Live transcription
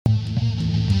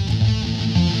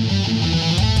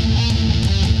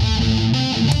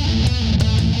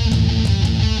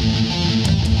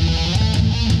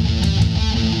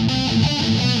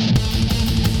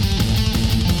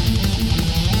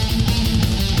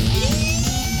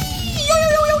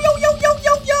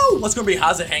What's going to be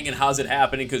How's It Hanging? How's It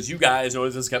Happening? Because you guys know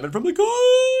this is Kevin from the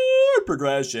Chord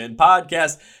Progression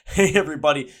Podcast. Hey,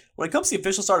 everybody. When it comes to the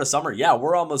official start of summer, yeah,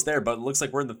 we're almost there, but it looks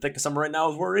like we're in the thick of summer right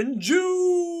now as we're in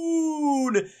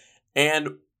June. And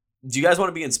do you guys want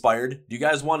to be inspired? Do you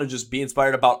guys want to just be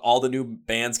inspired about all the new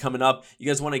bands coming up? You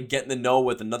guys want to get in the know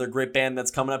with another great band that's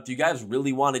coming up? Do you guys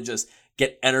really want to just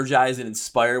get energized and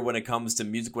inspired when it comes to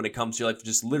music, when it comes to your life,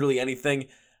 just literally anything?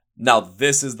 Now,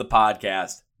 this is the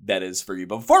podcast that is for you.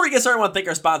 But before we get started, I want to thank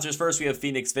our sponsors. First, we have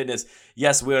Phoenix Fitness.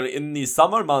 Yes, we're in the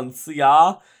summer months,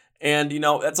 yeah. And,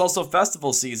 that's also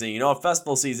festival season.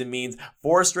 Festival season means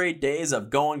 4 straight days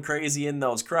of going crazy in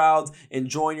those crowds,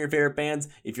 enjoying your favorite bands.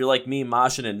 If you're like me,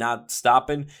 moshing and not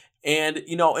stopping. And,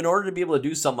 in order to be able to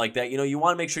do something like that, you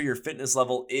want to make sure your fitness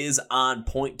level is on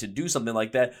point to do something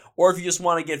like that. Or if you just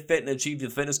want to get fit and achieve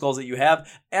the fitness goals that you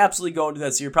have, absolutely go and do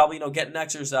that. So you're probably, getting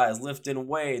exercise, lifting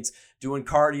weights, doing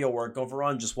cardio work, going for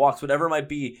run, just walks, whatever it might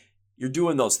be. You're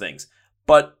doing those things.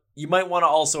 But you might want to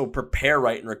also prepare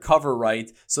right and recover right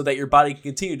so that your body can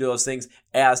continue to do those things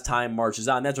as time marches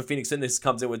on. That's where Phoenix Fitness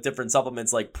comes in with different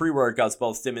supplements like pre-workouts,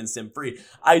 both stim and stim-free.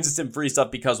 I use the stim-free stuff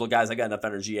because, well, guys, I got enough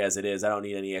energy as it is. I don't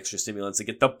need any extra stimulants to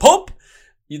get the pump.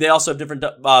 They also have different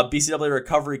BCAA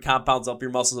recovery compounds to help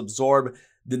your muscles absorb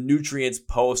the nutrients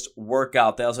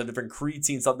post-workout. They also have different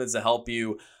creatine supplements to help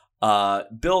you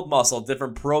build muscle,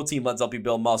 different protein blends help you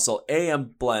build muscle,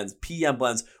 AM blends, PM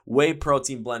blends, whey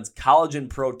protein blends, collagen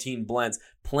protein blends,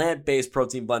 plant-based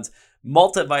protein blends,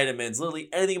 multivitamins, literally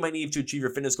anything you might need to achieve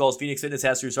your fitness goals. Phoenix Fitness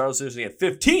has to start seriously at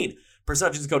 15%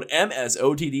 off. Use the code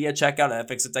MSOTD at checkout at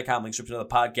fxfit.com. Link description of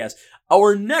the podcast.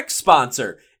 Our next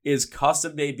sponsor is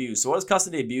Custom Debuts. So what does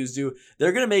Custom Debuts do?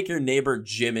 They're going to make your neighbor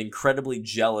Jim incredibly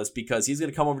jealous because he's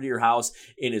going to come over to your house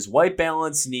in his White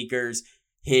Balance sneakers,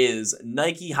 his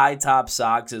Nike high top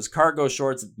socks, his cargo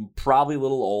shorts, probably a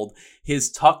little old,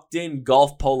 his tucked in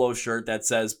golf polo shirt that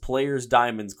says Players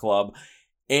Diamonds Club,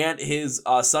 and his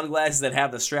sunglasses that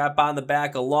have the strap on the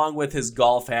back along with his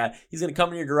golf hat. He's going to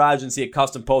come in your garage and see a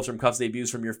custom poster from Custom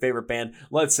Debuts from your favorite band.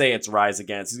 Let's say it's Rise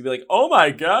Against. He's going to be like, oh my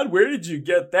God, where did you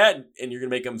get that? And you're going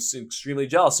to make him extremely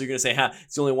jealous. So you're going to say,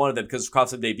 it's the only one of them because it's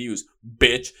Custom Debuts,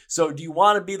 bitch. So do you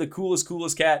want to be the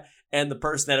coolest cat and the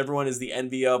person that everyone is the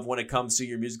envy of when it comes to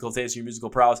your musical taste, your musical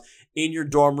prowess, in your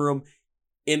dorm room,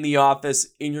 in the office,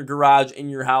 in your garage, in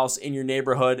your house, in your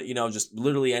neighborhood, just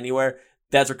literally anywhere?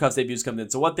 That's where Custom Debuts comes in.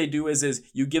 So what they do is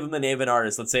you give them the name of an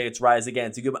artist. Let's say it's Rise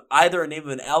Against. You give them either a name of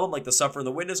an album like The Suffer and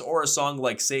the Witness or a song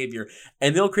like Savior.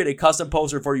 And they'll create a custom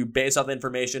poster for you based off the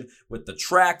information with the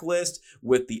track list,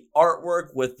 with the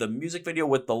artwork, with the music video,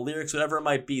 with the lyrics, whatever it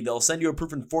might be. They'll send you a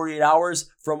proof in 48 hours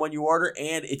from when you order.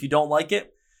 And if you don't like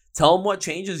it, tell them what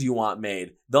changes you want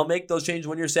made. They'll make those changes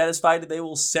when you're satisfied. They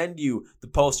will send you the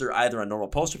poster either on normal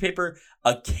poster paper,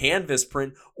 a canvas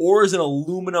print, or as an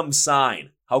aluminum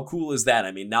sign. How cool is that?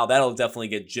 I mean, now that'll definitely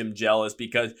get Jim jealous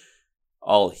because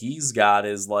all he's got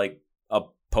is like a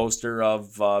poster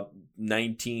of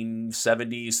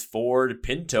 1970s Ford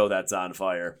Pinto that's on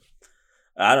fire.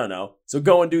 I don't know. So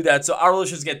go and do that. So our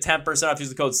listeners get 10% off. Use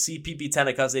the code CPP10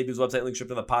 at Custom Debuts website. Link to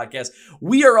the podcast.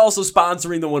 We are also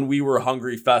sponsoring the When We Were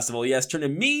Hungry Festival. Yes,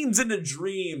 turning memes into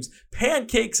dreams.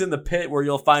 Pancakes in the Pit, where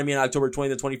you'll find me on October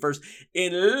 20th and 21st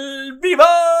in Viva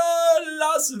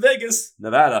Las Vegas,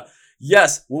 Nevada.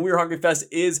 Yes, When We Were Hungry Fest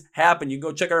is happening. You can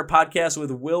go check out our podcast with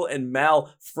Will and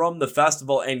Mal from the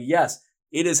festival. And yes,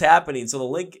 it is happening. So the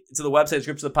link to the website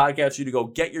description of the podcast for you to go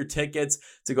get your tickets,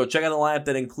 to go check out the lineup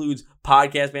that includes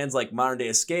podcast bands like Modern Day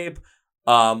Escape,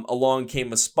 Along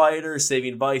Came a Spider,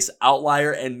 Saving Vice,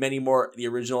 Outlier, and many more. The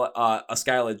original A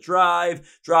Skylit Drive,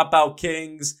 Dropout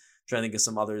Kings, trying to think of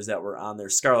some others that were on there,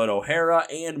 Scarlett O'Hara,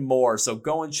 and more. So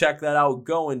go and check that out.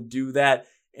 Go and do that.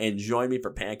 And join me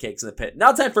for Pancakes in the Pit.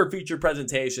 Now time for a feature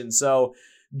presentation. So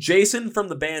Jason from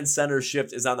the band Center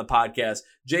Shift is on the podcast.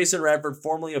 Jason Radford,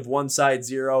 formerly of One Side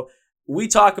Zero. We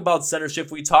talk about Center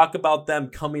Shift. We talk about them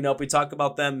coming up. We talk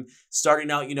about them starting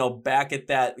out, back at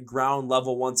that ground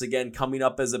level once again, coming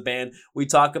up as a band. We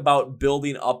talk about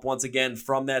building up once again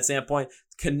from that standpoint,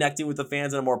 connecting with the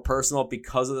fans in a more personal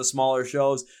because of the smaller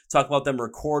shows. Talk about them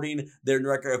recording their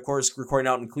record, of course, recording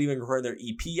out in Cleveland, recording their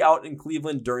EP out in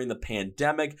Cleveland during the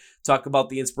pandemic. Talk about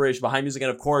the inspiration behind music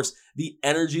and, of course, the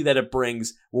energy that it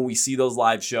brings when we see those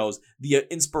live shows, the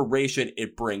inspiration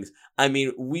it brings. I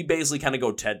mean, we basically kind of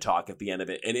go TED Talk at the end of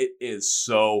it, and it is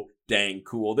so dang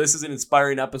cool. This is an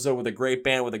inspiring episode with a great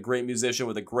band, with a great musician,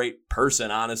 with a great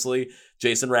person, honestly.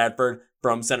 Jason Radford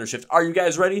from Center Shift. Are you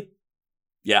guys ready?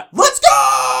 Yeah. Let's go!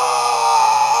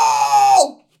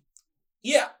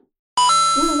 Yeah.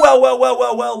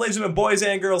 Well, ladies and gentlemen, boys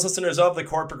and girls, listeners of the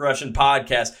Chord Progression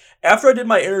Podcast. After I did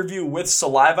my interview with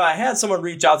Saliva, I had someone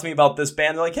reach out to me about this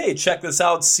band. They're like, hey, check this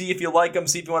out. See if you like them.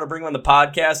 See if you want to bring them on the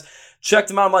podcast. Checked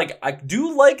them out. I'm like, I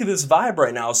do like this vibe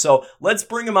right now. So let's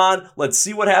bring them on. Let's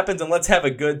see what happens and let's have a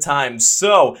good time.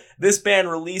 So this band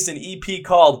released an EP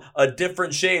called A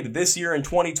Different Shade this year in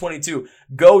 2022.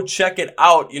 Go check it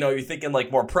out. You know, you're thinking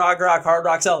like more prog rock, hard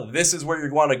rock style. This is where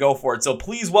you want to go for it. So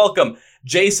please welcome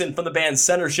Jason from the band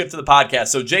Center Shift to the podcast.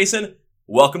 So Jason,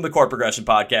 welcome to the Chord Progression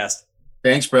Podcast.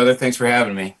 Thanks, brother. Thanks for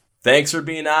having me. Thanks for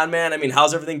being on, man. I mean,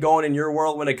 how's everything going in your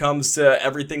world when it comes to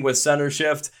everything with Center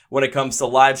Shift, when it comes to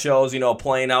live shows, you know,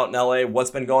 playing out in LA?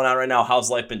 What's been going on right now? How's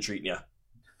life been treating you?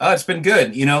 It's been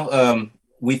good. You know,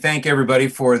 we thank everybody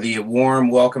for the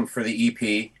warm welcome for the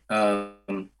EP.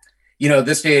 You know,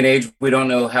 this day and age, we don't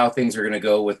know how things are going to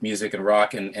go with music and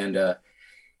rock. And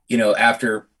you know,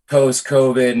 after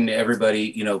post-COVID and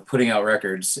everybody, you know, putting out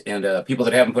records and people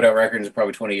that haven't put out records in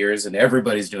probably 20 years and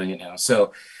everybody's doing it now.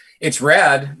 So it's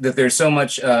rad that there's so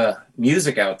much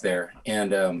music out there.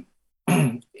 And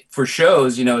for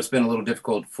shows, you know, it's been a little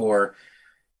difficult for,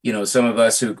 you know, some of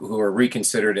us who are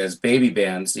reconsidered as baby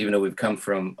bands, even though we've come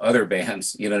from other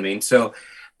bands, you know what I mean? So,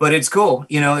 but it's cool.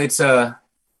 You know, it's the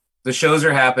shows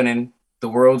are happening, the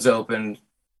world's opening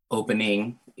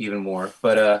even more.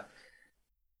 But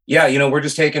yeah, you know, we're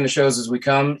just taking the shows as we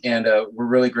come, and we're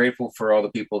really grateful for all the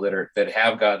people that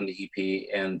have gotten the EP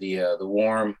and the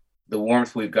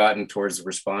warmth we've gotten towards the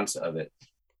response of it.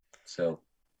 So,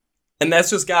 and that's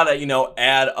just gotta, you know,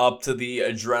 add up to the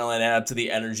adrenaline, add up to the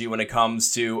energy when it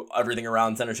comes to everything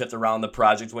around Center Shift, around the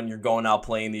project, when you're going out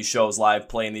playing these shows live,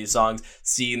 playing these songs,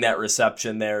 seeing that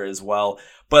reception there as well.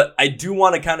 But I do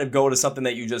want to kind of go to something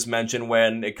that you just mentioned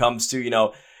when it comes to, you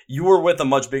know, you were with a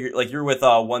much bigger, like you're with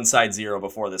One Side Zero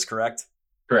before this, correct?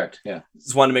 Correct, yeah.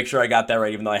 Just wanted to make sure I got that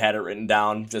right, even though I had it written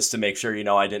down, just to make sure, you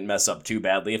know, I didn't mess up too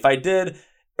badly. If I did,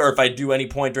 or if I do any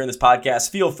point during this podcast,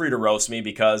 feel free to roast me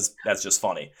because that's just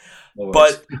funny.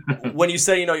 But when you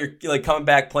say, you know, you're like coming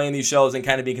back, playing these shows and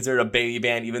kind of being considered a baby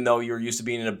band, even though you're used to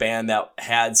being in a band that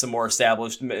had some more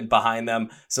establishment behind them,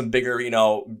 some bigger, you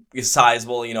know,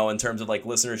 sizable, you know, in terms of like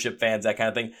listenership, fans, that kind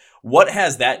of thing. What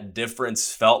has that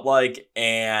difference felt like?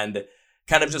 And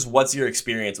kind of just what's your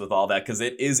experience with all that? Because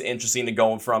it is interesting to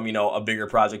go from, you know, a bigger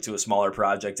project to a smaller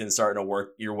project and starting to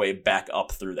work your way back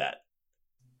up through that.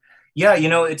 Yeah, you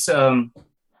know, it's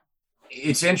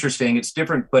interesting. It's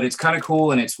different, but it's kind of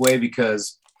cool in its way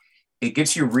because it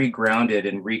gets you regrounded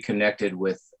and reconnected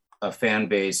with a fan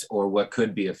base or what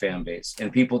could be a fan base and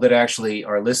people that actually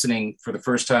are listening for the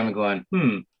first time and going,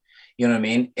 you know what I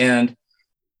mean? And,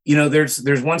 you know,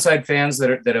 there's One Side fans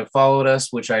that have followed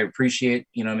us, which I appreciate.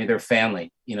 You know, I mean, they're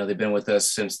family, you know, they've been with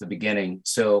us since the beginning.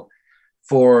 So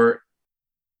for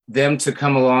them to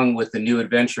come along with the new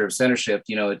adventure of Center Shift,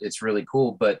 you know, it's really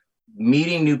cool. But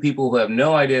meeting new people who have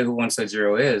no idea who One Side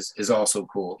Zero is also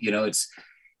cool. You know,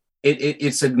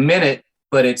 it's a minute,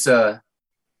 but it's a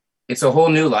whole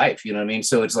new life. You know what I mean?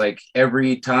 So it's like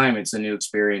every time it's a new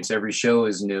experience. Every show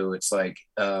is new. It's like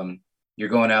you're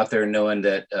going out there knowing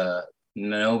that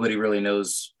nobody really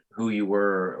knows who you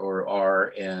were or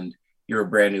are, and you're a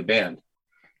brand new band.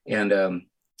 And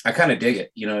I kind of dig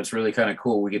it. You know, it's really kind of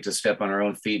cool. We get to step on our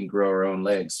own feet and grow our own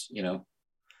legs, you know.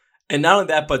 And not only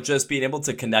that, but just being able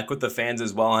to connect with the fans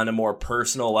as well on a more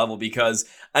personal level. Because,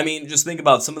 I mean, just think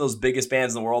about some of those biggest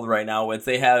bands in the world right now.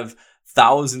 They have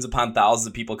thousands upon thousands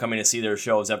of people coming to see their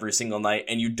shows every single night.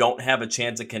 And you don't have a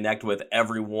chance to connect with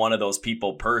every one of those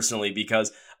people personally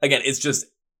because, again, it's just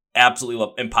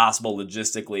absolutely impossible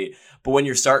logistically. But when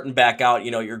you're starting back out,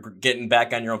 you know, you're getting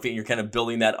back on your own feet and you're kind of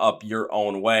building that up your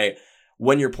own way.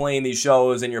 When you're playing these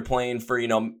shows and you're playing for, you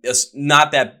know,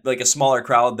 not that like a smaller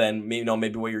crowd than, you know,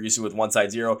 maybe what you're used to with One Side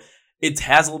Zero, it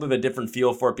has a little bit of a different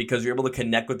feel for it because you're able to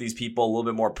connect with these people a little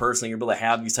bit more personally. You're able to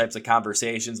have these types of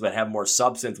conversations, but have more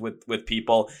substance with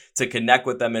people to connect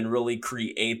with them and really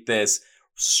create this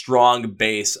strong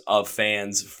base of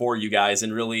fans for you guys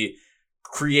and really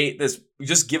create this,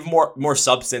 just give more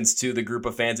substance to the group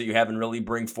of fans that you have and really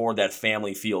bring forward that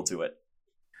family feel to it.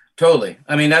 Totally.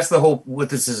 I mean, that's the whole, what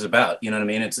this is about. You know what I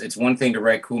mean? It's one thing to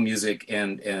write cool music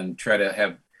and try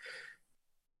to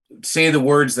say the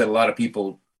words that a lot of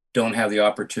people don't have the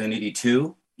opportunity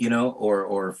to, you know,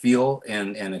 or feel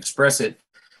and express it,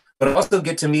 but also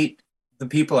get to meet the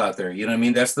people out there. You know what I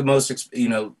mean? That's the most, you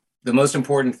know, the most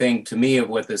important thing to me of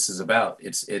what this is about.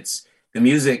 It's the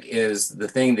music is the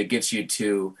thing that gets you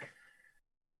to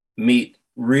meet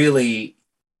really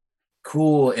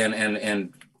cool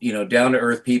and you know, down to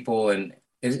earth people, and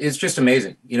it's just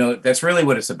amazing. You know, that's really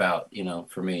what it's about, you know,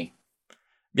 for me.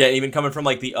 Yeah, even coming from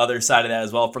like the other side of that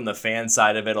as well, from the fan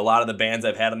side of it, a lot of the bands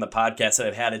I've had on the podcast that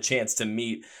I've had a chance to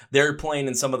meet, they're playing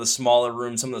in some of the smaller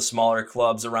rooms, some of the smaller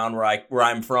clubs around where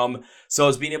I'm from. So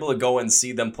it's being able to go and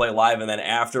see them play live, and then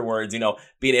afterwards,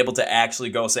 being able to actually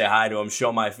go say hi to them,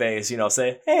 show my face,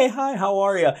 say, hey, hi, how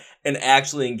are you, and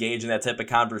actually engage in that type of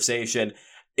conversation.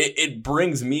 It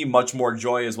brings me much more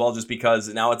joy as well, just because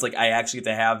now it's like I actually get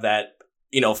to have that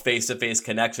face-to-face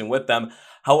connection with them.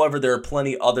 However, there are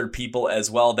plenty other people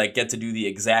as well that get to do the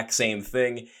exact same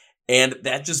thing. And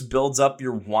that just builds up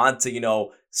your want to,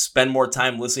 spend more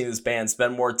time listening to this band,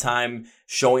 spend more time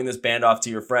showing this band off to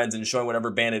your friends and showing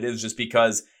whatever band it is, just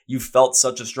because you felt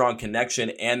such a strong connection.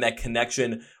 And that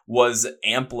connection was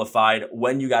amplified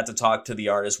when you got to talk to the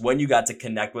artist, when you got to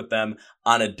connect with them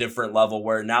on a different level,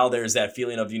 where now there's that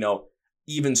feeling of,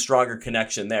 even stronger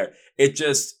connection there. It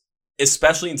just,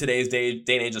 especially in today's day and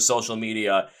age of social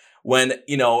media, when,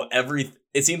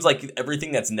 it seems like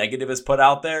everything that's negative is put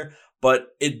out there,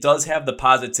 but it does have the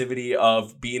positivity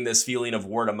of being this feeling of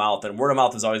word of mouth, and word of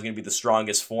mouth is always going to be the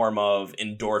strongest form of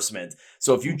endorsement.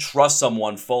 So if you trust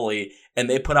someone fully and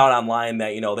they put out online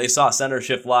that, they saw Center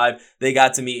Shift live, they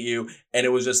got to meet you, and it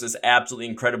was just this absolutely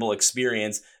incredible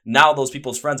experience. Now those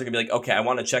people's friends are going to be like, okay, I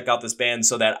want to check out this band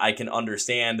so that I can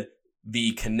understand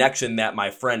the connection that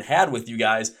my friend had with you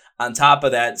guys. On top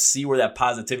of that, see where that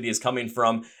positivity is coming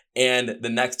from. And the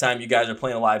next time you guys are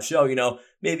playing a live show,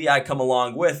 maybe I come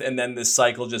along with, and then this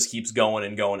cycle just keeps going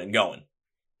and going and going.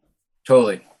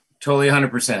 Totally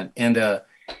 100%. And,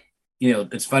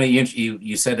 it's funny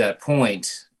you said that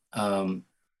point.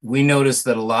 We noticed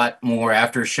that a lot more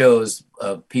after shows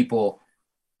of people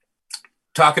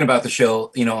talking about the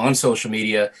show, on social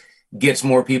media gets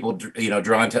more people,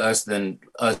 drawn to us than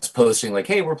us posting like,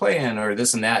 hey, we're playing or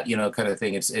this and that, kind of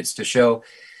thing. It's to show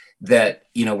that,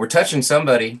 we're touching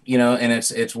somebody, and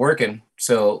it's working.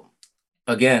 So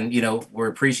again, we're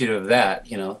appreciative of that.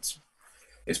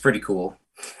 It's pretty cool.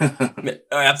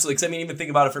 Absolutely. Because even think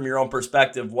about it from your own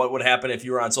perspective. What would happen if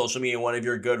you were on social media and one of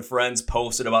your good friends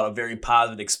posted about a very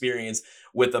positive experience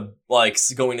with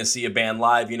going to see a band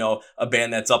live, a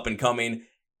band that's up and coming,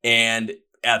 and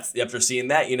after seeing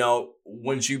that,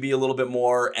 wouldn't you be a little bit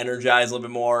more energized, a little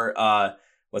bit more,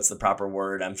 what's the proper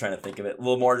word? I'm trying to think of it. A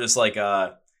little more just like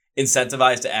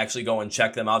incentivized to actually go and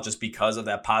check them out just because of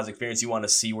that positive experience. You want to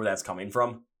see where that's coming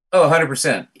from. Oh,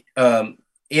 100%.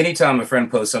 Anytime a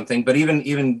friend posts something, but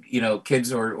even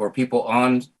kids or people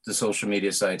on the social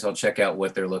media sites, I'll check out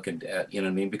what they're looking at,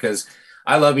 because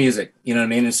I love music,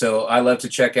 and so I love to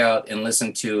check out and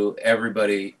listen to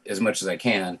everybody as much as I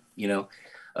can.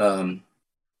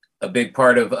 A big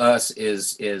part of us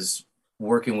is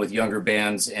working with younger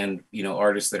bands and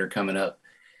artists that are coming up.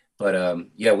 But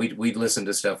we listen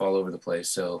to stuff all over the place.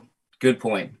 So good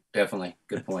point, definitely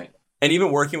good point. And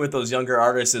even working with those younger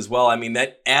artists as well,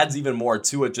 that adds even more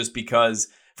to it, just because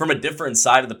from a different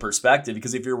side of the perspective.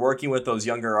 Because if you're working with those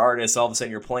younger artists, all of a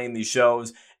sudden you're playing these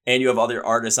shows and you have other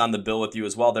artists on the bill with you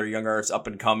as well. They're younger artists up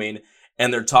and coming,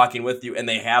 and they're talking with you, and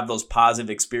they have those positive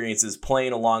experiences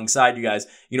playing alongside you guys,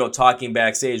 talking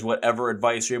backstage, whatever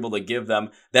advice you're able to give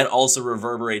them, that also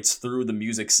reverberates through the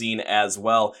music scene as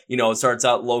well. It starts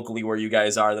out locally where you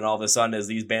guys are, then all of a sudden, as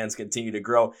these bands continue to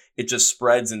grow, it just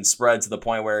spreads and spreads to the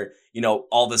point where,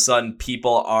 all of a sudden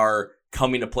people are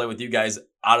coming to play with you guys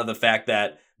out of the fact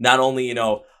that not only,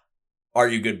 are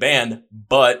you a good band,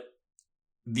 but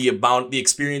the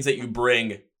experience that you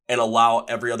bring and allow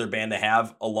every other band to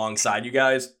have alongside you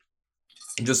guys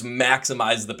just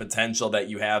maximize the potential that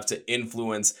you have to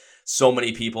influence so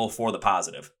many people for the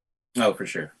positive. Oh, for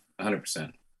sure.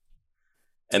 100%.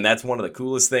 And that's one of the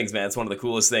coolest things, man. It's one of the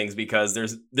coolest things, because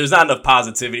there's not enough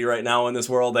positivity right now in this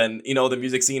world. And, the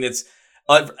music scene, it's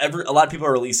a lot of people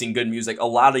are releasing good music. A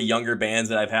lot of younger bands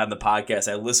that I've had in the podcast,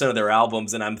 I listen to their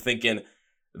albums and I'm thinking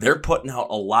they're putting out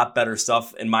a lot better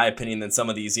stuff, in my opinion, than some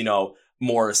of these,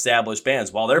 more established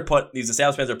bands. While these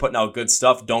established bands are putting out good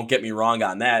stuff, don't get me wrong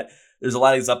on that. There's a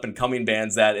lot of these up and coming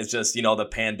bands that it's just, the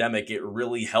pandemic, it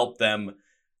really helped them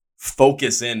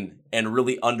focus in and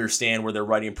really understand where their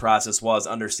writing process was,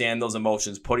 understand those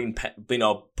emotions, putting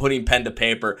pen to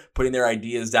paper, putting their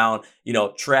ideas down,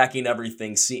 tracking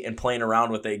everything, and playing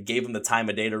around with it. Gave them the time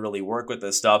of day to really work with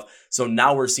this stuff. So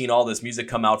now we're seeing all this music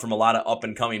come out from a lot of up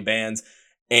and coming bands,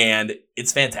 and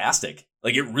it's fantastic.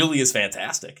 Like, it really is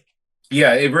fantastic.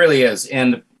 Yeah, it really is.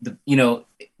 And the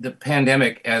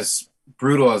pandemic, as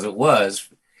brutal as it was,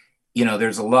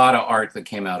 there's a lot of art that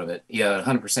came out of it. Yeah,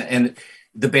 100%. And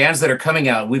the bands that are coming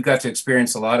out, we've got to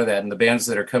experience a lot of that. And the bands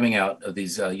that are coming out of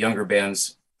these younger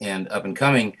bands and up and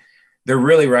coming, they're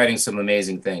really writing some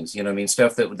amazing things.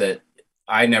 Stuff that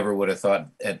I never would have thought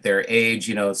at their age,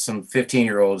 some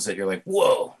 15-year-olds that you're like,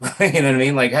 whoa, you know what I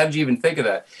mean? Like, how did you even think of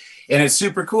that? And it's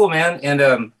super cool, man.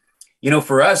 And,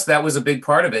 for us, that was a big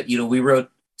part of it. We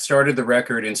started the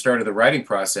record and started the writing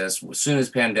process as soon as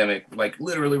pandemic, like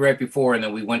literally right before, and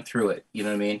then we went through it, you know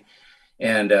what I mean?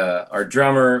 And our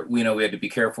drummer, we had to be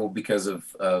careful because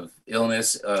of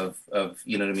illness, of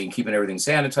you know what I mean, keeping everything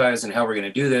sanitized and how we're going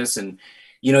to do this. And,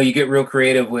 you get real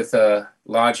creative with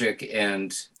Logic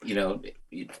and,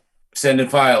 sending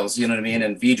files, you know what I mean,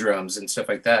 and V drums and stuff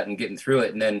like that and getting through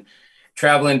it. And then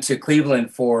traveling to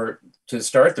Cleveland to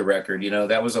start the record,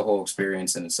 that was a whole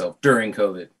experience in itself during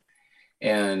COVID.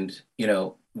 And,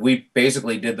 we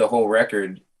basically did the whole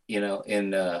record,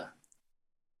 in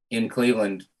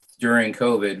Cleveland during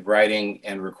COVID, writing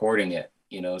and recording it,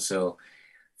 so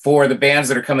for the bands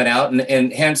that are coming out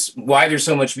and hence why there's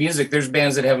so much music, there's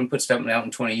bands that haven't put stuff out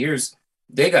in 20 years.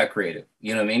 They got creative,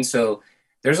 you know what I mean? So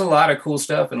there's a lot of cool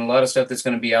stuff and a lot of stuff that's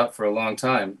going to be out for a long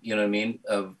time, you know what I mean?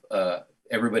 Of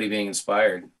everybody being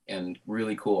inspired and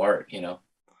really cool art,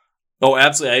 Oh,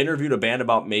 absolutely. I interviewed a band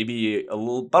about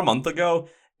a month ago,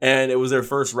 and it was their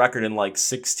first record in like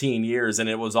 16 years. And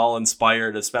it was all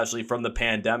inspired, especially from the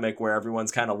pandemic where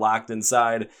everyone's kind of locked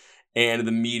inside and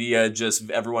the media, just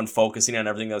everyone focusing on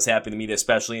everything that was happening in the media,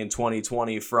 especially in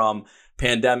 2020 from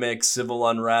pandemic, civil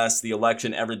unrest, the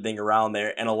election, everything around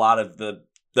there. And a lot of the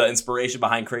inspiration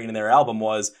behind creating their album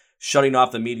was shutting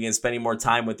off the media and spending more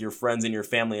time with your friends and your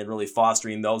family and really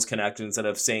fostering those connections instead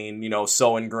of saying,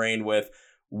 so ingrained with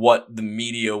what the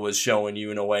media was showing you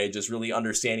in a way, just really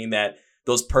understanding that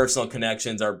those personal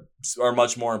connections are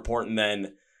much more important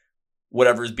than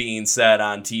whatever's being said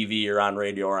on TV or on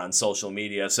radio or on social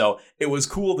media. So it was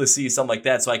cool to see something like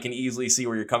that. So I can easily see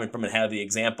where you're coming from and have the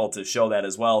example to show that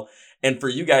as well. And for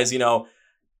you guys,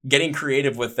 getting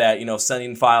creative with that,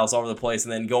 sending files all over the place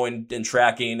and then going and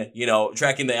tracking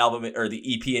the album or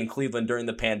the EP in Cleveland during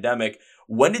the pandemic.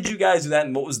 When did you guys do that,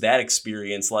 and what was that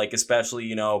experience like,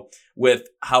 especially, with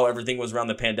how everything was around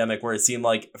the pandemic, where it seemed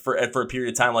like for a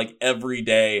period of time, like every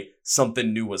day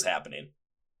something new was happening?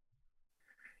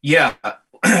 Yeah,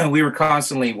 we were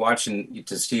constantly watching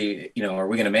to see, are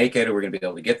we going to make it? Are we going to be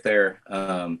able to get there?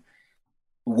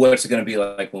 What's it going to be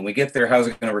like when we get there? How's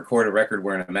it going to record a record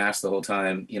wearing a mask the whole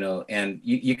time? And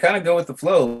you kind of go with the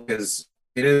flow because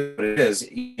it is what it is.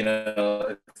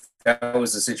 That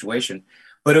was the situation.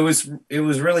 But it was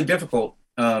really difficult.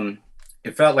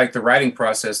 It felt like the writing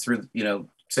process through,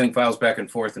 sending files back and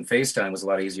forth and FaceTime was a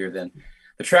lot easier than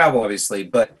the travel, obviously.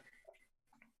 But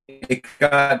it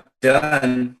got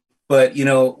done. But,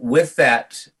 with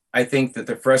that, I think that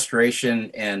the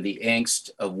frustration and the angst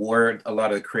of where a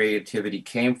lot of the creativity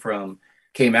came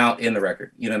out in the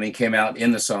record, came out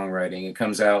in the songwriting. It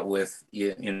comes out with,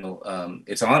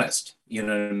 it's honest, you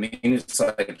know what I mean? It's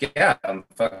like, yeah, I'm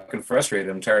fucking frustrated.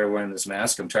 I'm tired of wearing this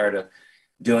mask. I'm tired of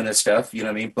doing this stuff, you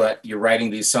know what I mean? But you're writing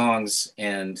these songs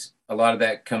and a lot of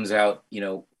that comes out,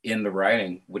 in the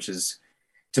writing, which is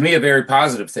to me a very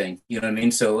positive thing, you know what I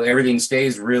mean? So everything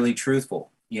stays really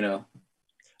truthful,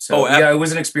 So yeah, it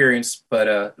was an experience,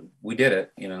 but we did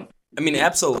it, I mean,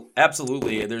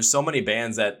 absolutely. There's so many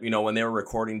bands that, when they were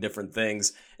recording different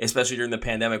things, especially during the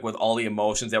pandemic with all the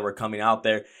emotions that were coming out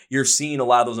there, you're seeing a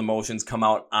lot of those emotions come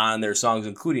out on their songs,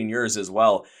 including yours as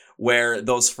well, where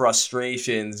those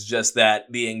frustrations, just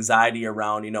that the anxiety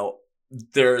around,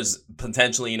 there's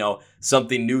potentially,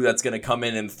 something new that's going to come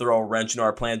in and throw a wrench into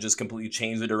our plan, just completely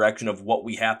change the direction of what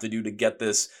we have to do to get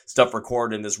this stuff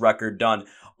recorded and this record done.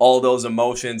 All those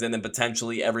emotions and then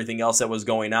potentially everything else that was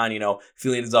going on,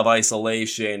 feelings of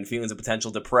isolation, feelings of potential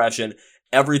depression,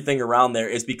 everything around there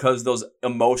is because those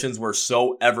emotions were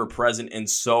so ever present and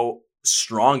so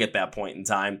strong at that point in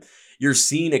time. You're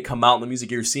seeing it come out in the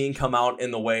music. You're seeing it come out in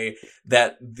the way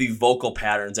that the vocal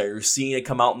patterns are. You're seeing it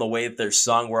come out in the way that they're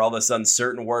sung, where all of a sudden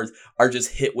certain words are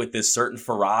just hit with this certain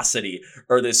ferocity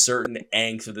or this certain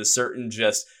angst or this certain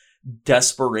just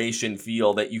desperation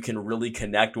feel that you can really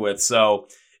connect with. So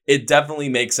it definitely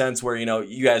makes sense where,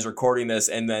 you guys recording this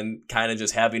and then kind of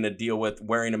just having to deal with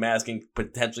wearing a mask and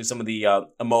potentially some of the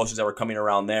emotions that were coming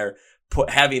around there.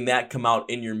 Having that come out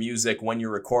in your music when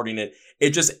you're recording it, it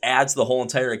just adds to the whole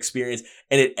entire experience,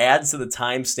 and it adds to the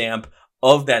timestamp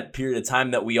of that period of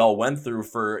time that we all went through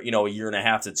for, a year and a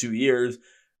half to 2 years,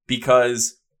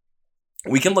 because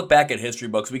we can look back at history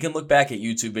books, we can look back at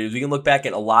YouTube videos, we can look back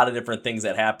at a lot of different things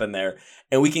that happened there,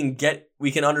 and we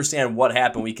can understand what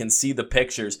happened, we can see the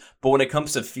pictures, but when it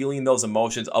comes to feeling those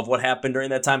emotions of what happened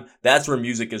during that time, that's where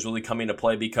music is really coming to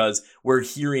play, because we're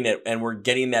hearing it and we're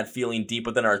getting that feeling deep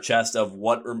within our chest of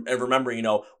remembering,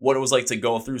 what it was like to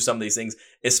go through some of these things,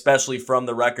 especially from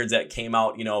the records that came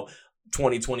out,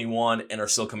 2021 and are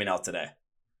still coming out today.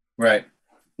 Right.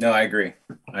 No, I agree.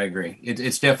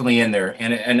 It's definitely in there,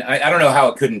 and I don't know how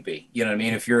it couldn't be. You know what I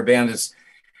mean? If you're a band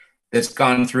that's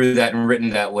gone through that and written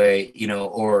that way, you know,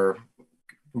 or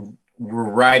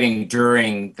were writing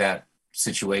during that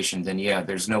situation, then yeah,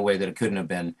 there's no way that it couldn't have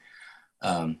been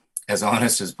as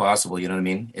honest as possible. You know what I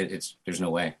mean? There's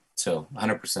no way. So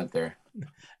 100% there.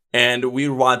 And we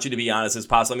want you to be honest as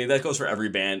possible. I mean, that goes for every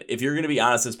band. If you're going to be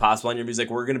honest as possible on your music,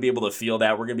 we're going to be able to feel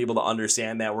that. We're going to be able to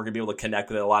understand that. We're going to be able to connect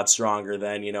with it a lot stronger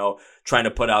than, you know, trying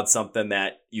to put out something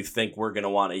that you think we're going to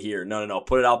want to hear. No.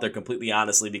 Put it out there completely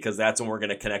honestly, because that's when we're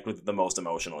going to connect with it the most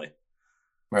emotionally.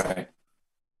 Right.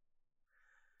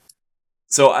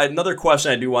 So another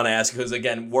question I do want to ask, because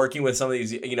again, working with some of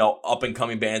these, you know, up and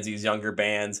coming bands, these younger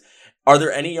bands, are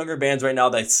there any younger bands right now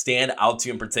that stand out to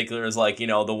you in particular as like, you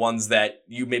know, the ones that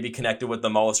you maybe connected with the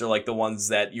most, or like the ones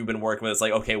that you've been working with? It's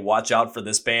like, okay, watch out for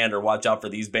this band or watch out for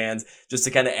these bands, just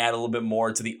to kind of add a little bit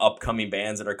more to the upcoming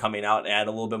bands that are coming out and add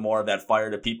a little bit more of that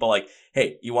fire to people. Like,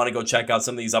 hey, you want to go check out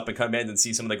some of these up and coming bands and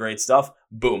see some of the great stuff?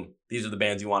 Boom. These are the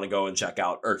bands you want to go and check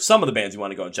out, or some of the bands you want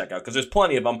to go and check out, because there's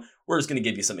plenty of them. We're just going to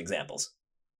give you some examples.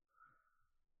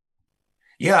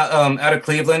 Yeah. Out of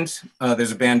Cleveland,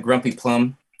 there's a band, Grumpy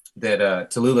Plum, that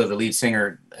Tallulah, the lead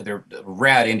singer, they're a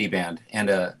rad indie band, and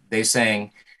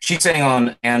she sang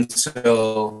on And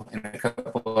So and a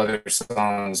couple other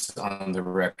songs on the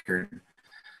record.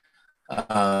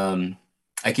 I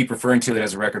keep referring to it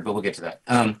as a record, but we'll get to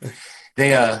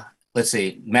that. Let's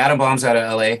see, Madam Bomb's out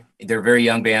of LA. They're a very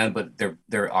young band, but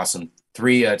they're awesome.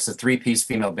 It's a 3-piece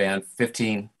female band,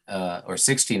 15 or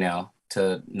 16 now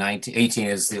to 19, 18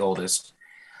 is the oldest.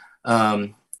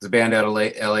 There's a band out of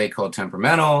LA called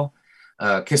Temperamental.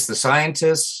 Kiss the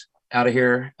Scientists out of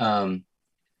here.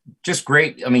 Just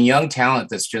great. I mean, young talent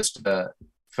that's just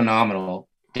phenomenal.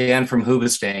 Dan from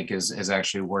Hoobastank is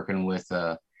actually working with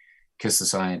Kiss the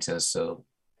Scientists, so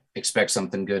expect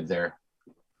something good there.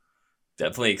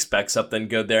 Definitely expect something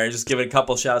good there. And just give it a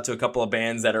couple shout out to a couple of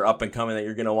bands that are up and coming that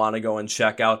you're going to want to go and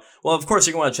check out. Well, of course,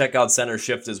 you're going to want to check out Center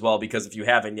Shift as well, because if you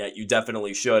haven't yet, you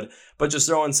definitely should. But just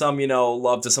throwing some, you know,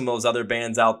 love to some of those other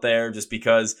bands out there, just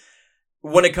because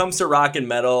when it comes to rock and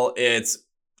metal, it's,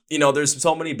 you know, there's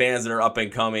so many bands that are up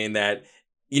and coming that,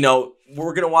 you know,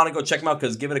 we're going to want to go check them out,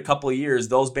 because give it a couple of years,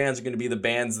 those bands are going to be the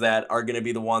bands that are going to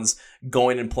be the ones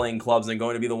going and playing clubs and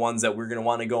going to be the ones that we're going to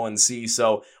want to go and see.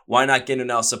 So why not get in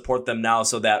now, support them now,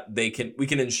 so that we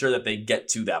can ensure that they get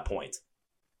to that point.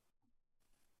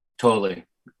 Totally.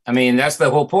 I mean, that's the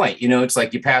whole point. You know, it's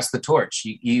like you pass the torch.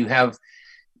 You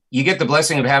get the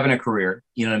blessing of having a career,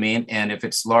 you know what I mean? And if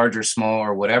it's large or small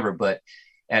or whatever, but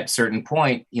at a certain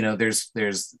point, you know, there's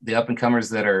the up and comers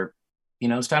that are, you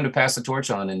know, it's time to pass the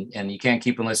torch on, and you can't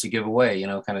keep unless you give away, you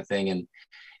know, kind of thing,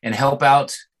 and help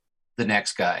out the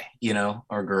next guy, you know,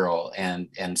 or girl and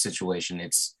situation.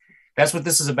 That's what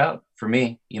this is about for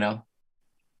me, you know.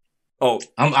 Oh,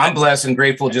 I'm blessed and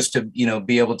grateful just to, you know,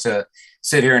 be able to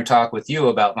sit here and talk with you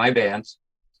about my band,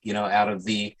 you know, out of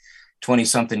the 20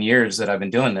 something years that I've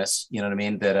been doing this, you know what I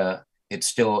mean? That it's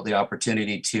still the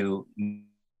opportunity to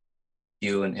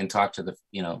you and talk to the,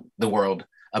 you know, the world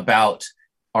about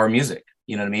our music,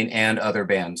 you know what I mean? And other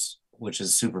bands, which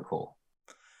is super cool.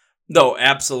 No,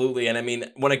 absolutely. And I mean,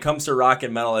 when it comes to rock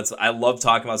and metal, I love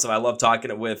talking about stuff. I love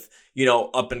talking with, you know,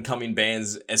 up and coming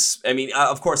bands. I mean,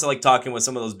 of course, I like talking with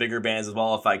some of those bigger bands as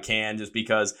well, if I can, just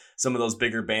because some of those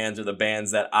bigger bands are the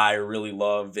bands that I really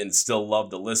love and still love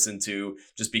to listen to,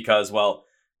 just because, well,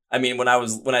 I mean, when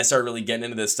I started really getting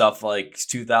into this stuff, like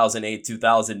 2008,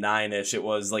 2009-ish, it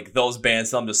was like those bands.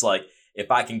 So I'm just like, if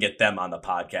I can get them on the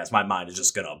podcast, my mind is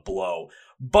just going to blow.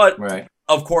 But right.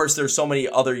 Of course, there's so many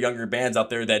other younger bands out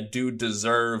there that do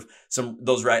deserve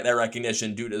that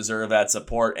recognition, do deserve that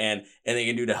support, and they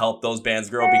can do to help those bands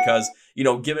grow. Because, you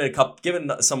know,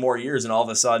 given some more years, and all of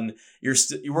a sudden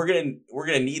we're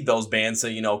gonna need those bands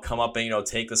to, you know, come up and, you know,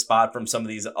 take the spot from some of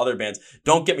these other bands.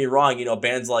 Don't get me wrong, you know,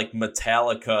 bands like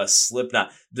Metallica,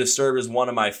 Slipknot, Disturbed is one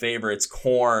of my favorites,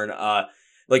 Korn,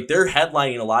 like they're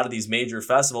headlining a lot of these major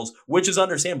festivals, which is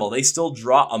understandable. They still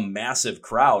draw a massive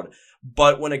crowd.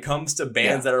 But when it comes to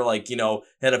bands that are like, you know,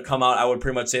 that have come out, I would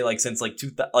pretty much say ever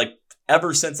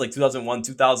since 2001,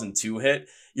 2002 hit,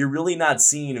 you're really not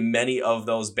seeing many of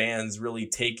those bands really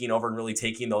taking over and really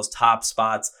taking those top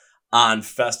spots on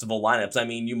festival lineups. I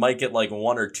mean, you might get like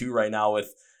one or two right now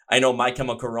with, I know My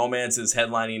Chemical Romance is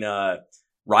headlining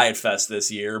Riot Fest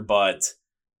this year, but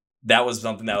that was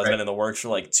something that was been in the works for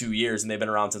like 2 years, and they've been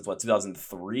around since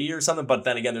 2003 or something. But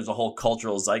then again, there's a whole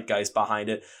cultural zeitgeist behind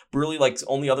it. But really, like,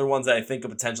 only other ones that I think of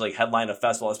potentially like headline a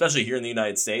festival, especially here in the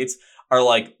United States, are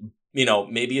like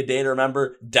maybe a day to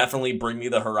remember, definitely Bring Me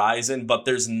the Horizon, but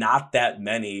there's not that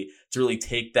many to really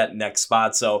take that next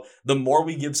spot. So the more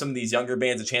we give some of these younger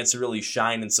bands a chance to really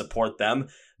shine and support them,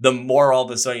 the more all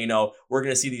of a sudden, we're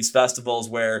going to see these festivals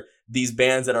where these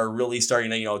bands that are really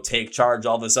starting to, take charge,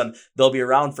 all of a sudden they'll be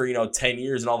around for, 10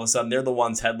 years and all of a sudden they're the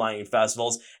ones headlining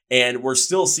festivals. And we're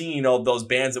still seeing, those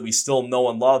bands that we still know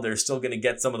and love, they're still going to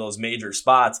get some of those major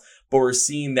spots, but we're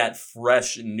seeing that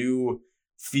fresh new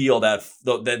feel, that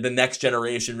the next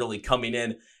generation really coming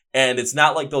in. And it's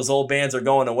not like those old bands are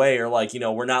going away, or like,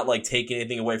 we're not like taking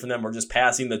anything away from them. We're just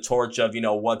passing the torch of,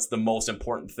 what's the most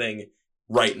important thing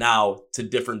right now to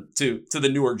the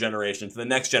newer generation, to the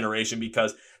next generation,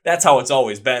 because that's how it's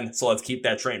always been. So let's keep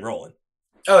that train rolling.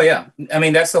 Oh yeah. I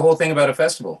mean, that's the whole thing about a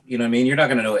festival. You know what I mean? You're not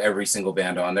going to know every single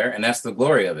band on there, and that's the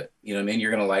glory of it. You know what I mean?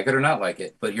 You're going to like it or not like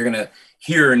it, but you're going to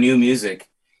hear new music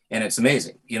and it's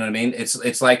amazing. You know what I mean?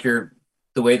 It's like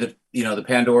the way that, the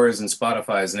Pandoras and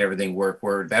Spotify's and everything work,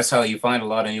 where that's how you find a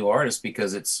lot of new artists,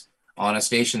 because it's on a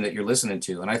station that you're listening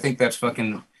to. And I think that's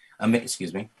fucking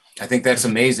excuse me. I think that's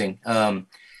amazing. And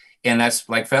that's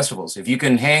like festivals. If you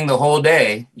can hang the whole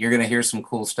day, you're going to hear some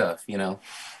cool stuff,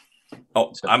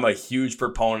 Oh, so I'm a huge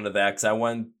proponent of that, because I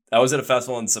was at a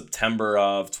festival in September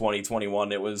of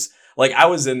 2021. It was like I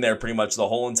was in there pretty much the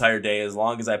whole entire day, as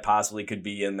long as I possibly could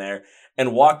be in there.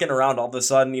 And walking around, all of a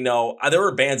sudden, there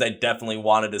were bands I definitely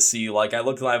wanted to see. Like, I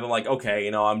looked live, I'm like, okay,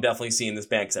 I'm definitely seeing this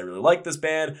band because I really like this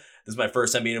band. This is my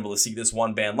first time being able to see this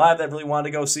one band live that I really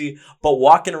wanted to go see. But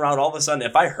walking around, all of a sudden,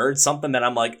 if I heard something that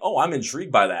I'm like, oh, I'm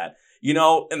intrigued by that,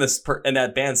 and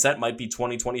that band set might be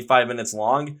 20, 25 minutes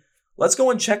long, let's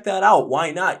go and check that out. Why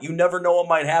not? You never know what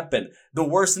might happen. The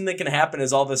worst thing that can happen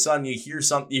is all of a sudden you hear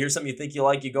something you think you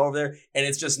like, you go over there and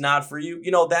it's just not for you.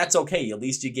 That's okay. At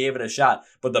least you gave it a shot.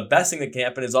 But the best thing that can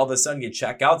happen is all of a sudden you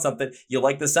check out something, you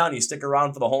like the sound, you stick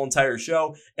around for the whole entire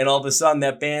show, and all of a sudden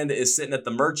that band is sitting at the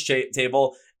merch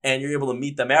table and you're able to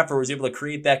meet them afterwards, you're able to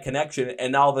create that connection,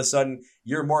 and now all of a sudden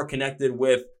you're more connected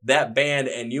with that band,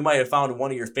 and you might have found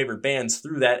one of your favorite bands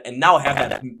through that and now have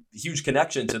that huge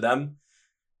connection to them.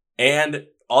 And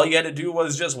all you had to do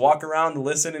was just walk around,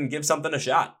 listen, and give something a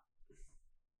shot.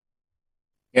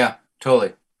 Yeah,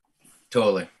 totally.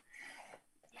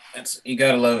 You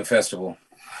gotta love a festival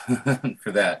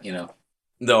for that,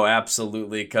 No,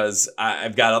 absolutely, because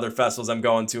I've got other festivals I'm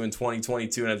going to in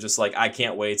 2022, and I'm just like, I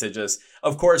can't wait to just,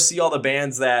 of course, see all the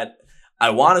bands that I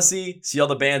want to see all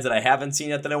the bands that I haven't seen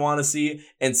yet that I want to see,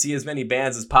 and see as many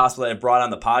bands as possible that I brought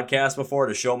on the podcast before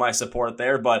to show my support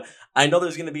there. But I know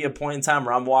there's going to be a point in time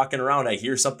where I'm walking around, I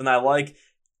hear something I like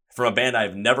from a band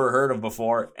I've never heard of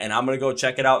before, and I'm going to go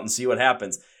check it out and see what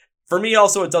happens. For me,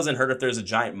 also, it doesn't hurt if there's a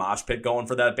giant mosh pit going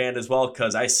for that band as well,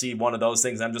 because I see one of those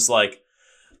things, I'm just like,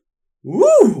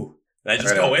 woo! And I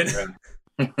just go in.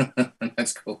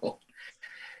 That's cool.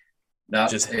 No,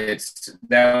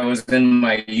 that was in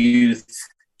my youth,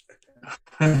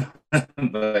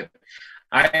 but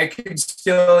I could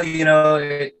still,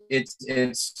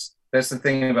 it's that's the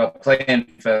thing about playing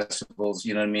festivals.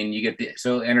 You know what I mean? You get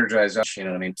so energized. You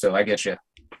know what I mean? So I get you.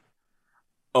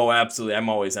 Oh, absolutely. I'm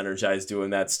always energized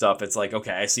doing that stuff. It's like,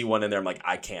 okay, I see one in there, I'm like,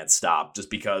 I can't stop, just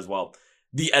because, well,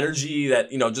 the energy that,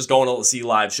 just going to see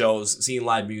live shows, seeing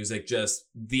live music, just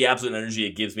the absolute energy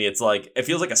it gives me. It's like, it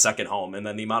feels like a second home. And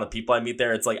then the amount of people I meet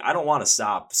there, it's like, I don't want to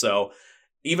stop. So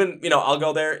even, I'll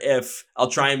go there if I'll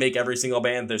try and make every single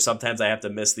band. There's sometimes I have to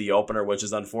miss the opener, which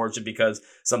is unfortunate, because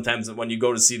sometimes when you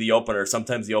go to see the opener,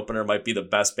 sometimes the opener might be the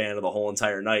best band of the whole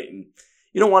entire night. And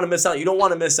you don't want to miss out. You don't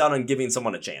want to miss out on giving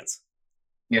someone a chance.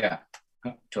 Yeah,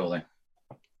 totally.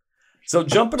 So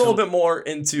jumping a little bit more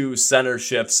into Center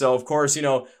Shift. So of course,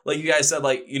 like you guys said,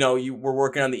 like, you were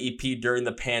working on the EP during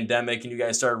the pandemic, and you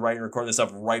guys started writing and recording this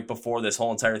stuff right before this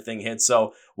whole entire thing hit.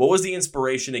 So what was the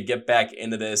inspiration to get back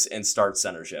into this and start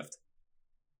Center Shift?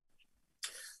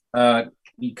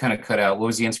 You kind of cut out. What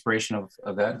was the inspiration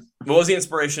of that? What was the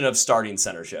inspiration of starting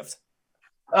Center Shift?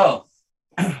 Oh,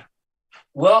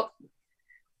 well,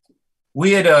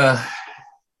 we had,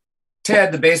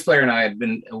 Ted, the bass player, and I had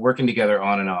been working together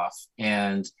on and off,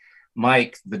 and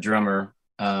Mike, the drummer,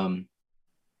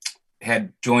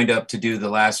 had joined up to do the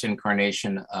last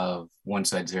incarnation of One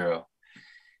Side Zero.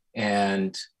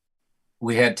 And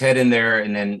we had Ted in there,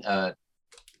 and then,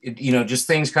 just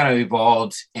things kind of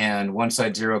evolved, and One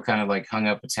Side Zero kind of like hung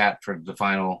up its hat for the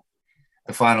final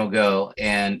go,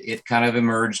 and it kind of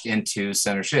emerged into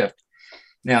Center Shift.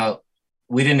 Now,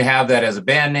 we didn't have that as a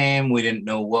band name. We didn't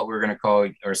know what we were going to call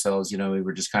ourselves. We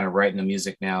were just kind of writing the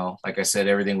music now. Like I said,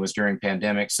 everything was during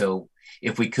pandemic. So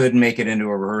if we couldn't make it into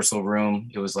a rehearsal room,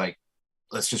 it was like,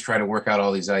 let's just try to work out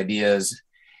all these ideas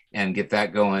and get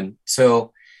that going.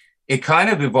 So it kind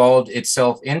of evolved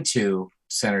itself into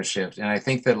Center Shift. And I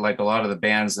think that like a lot of the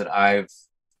bands that I've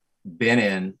been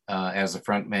in as a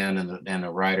frontman and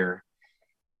a writer,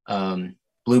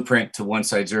 Blueprint to One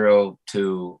Side Zero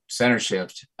to Center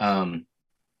Shift,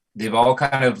 they've all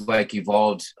kind of like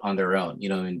evolved on their own, you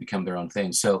know, and become their own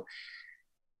thing. So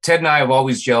Ted and I have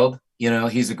always gelled, you know,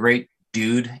 he's a great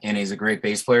dude and he's a great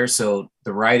bass player. So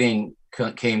the writing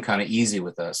came kind of easy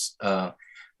with us.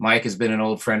 Mike has been an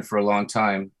old friend for a long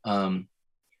time.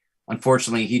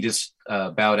 Unfortunately, he just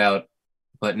bowed out,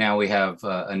 but now we have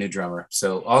a new drummer.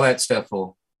 So all that stuff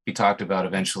will be talked about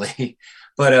eventually.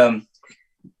 But,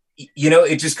 you know,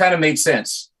 it just kind of made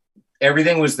sense.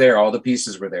 Everything was there. All the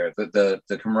pieces were there.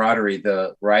 The camaraderie,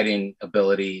 the writing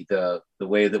ability, the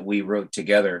way that we wrote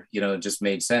together, you know, it just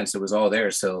made sense. It was all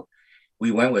there. So we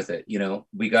went with it. You know,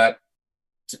 we got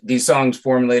these songs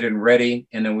formulated and ready.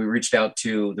 And then we reached out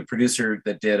to the producer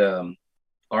that did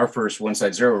our first One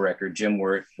Side Zero record, Jim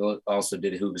Wirt, who also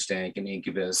did Hoobastank and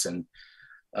Incubus and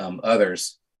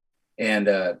others. And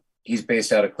he's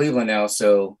based out of Cleveland now.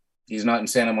 So he's not in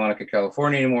Santa Monica,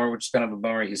 California anymore, which is kind of a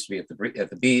bummer. He used to be at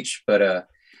the beach, but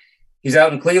he's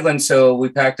out in Cleveland. So we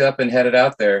packed up and headed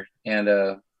out there, and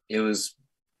it was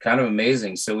kind of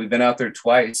amazing. So we've been out there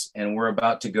twice, and we're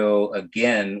about to go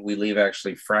again. We leave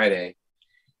actually Friday,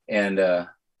 and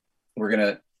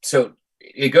so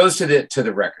it goes to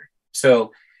the record.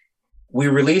 So we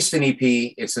released an EP.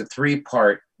 It's a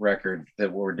 3-part record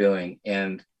that we're doing,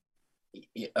 and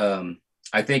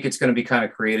I think it's going to be kind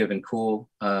of creative and cool.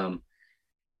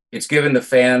 It's given the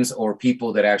fans or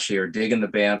people that actually are digging the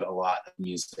band a lot of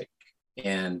music,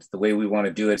 and the way we want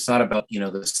to do it. It's not about, you know,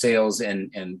 the sales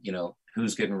and, you know,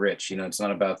 who's getting rich, you know, it's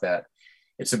not about that.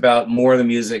 It's about more of the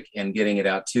music and getting it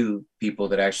out to people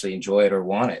that actually enjoy it or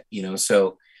want it, you know?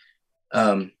 So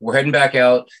we're heading back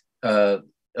out.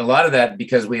 A lot of that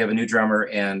because we have a new drummer,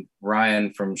 and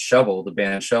Ryan from Shovel, the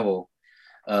band Shovel,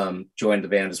 joined the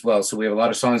band as well. So we have a lot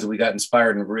of songs that we got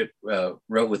inspired and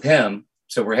wrote with him.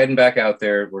 So we're heading back out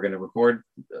there. We're going to record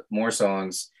more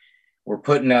songs. We're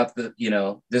putting out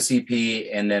this EP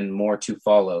and then more to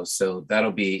follow. So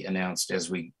that'll be announced as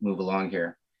we move along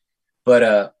here.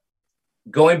 But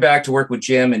going back to work with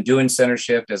Jim and doing Center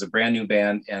Shift as a brand new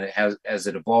band, and as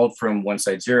it evolved from One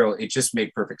Side Zero, it just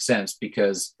made perfect sense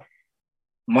because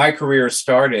my career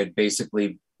started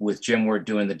basically with Jim Wirt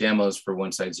doing the demos for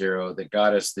One Side Zero that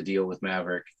got us the deal with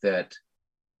Maverick. That,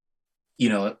 you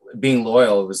know, being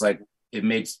loyal, it was like, it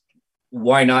made,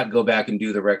 why not go back and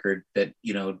do the record that,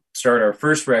 you know, start our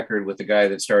first record with the guy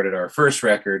that started our first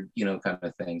record, you know, kind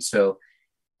of thing. So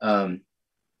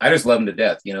I just love him to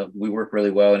death. You know, we work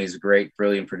really well, and he's a great,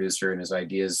 brilliant producer, and his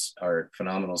ideas are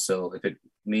phenomenal. So if it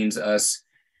means us,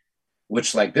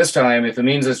 which like this time, if it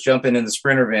means us jumping in the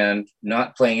Sprinter van,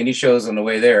 not playing any shows on the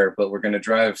way there, but we're going to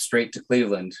drive straight to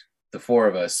Cleveland, the 4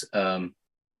 of us,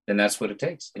 then that's what it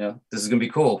takes. You know, this is going to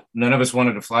be cool. None of us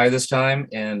wanted to fly this time,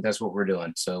 and that's what we're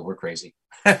doing. So we're crazy.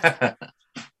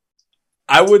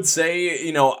 I would say,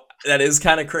 you know, that is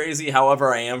kind of crazy.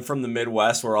 However, I am from the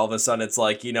Midwest, where all of a sudden it's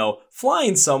like, you know,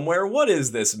 flying somewhere. What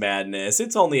is this madness?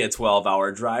 It's only a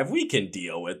 12-hour drive. We can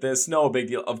deal with this. No big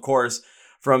deal. Of course,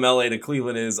 from LA to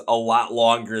Cleveland is a lot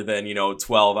longer than, you know,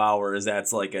 12 hours.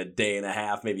 That's like a day and a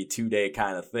half, maybe 2-day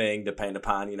kind of thing, depending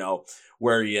upon, you know,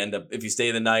 where you end up. If you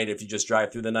stay the night, if you just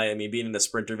drive through the night. I mean, being in a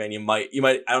Sprinter van, you might,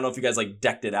 I don't know if you guys like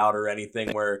decked it out or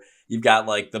anything where you've got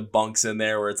like the bunks in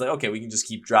there where it's like, okay, we can just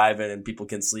keep driving and people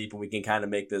can sleep and we can kind of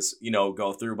make this, you know,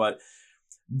 go through. But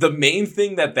the main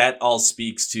thing that all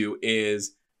speaks to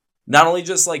is not only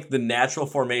just like the natural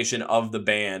formation of the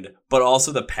band, but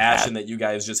also the passion that you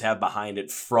guys just have behind it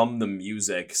from the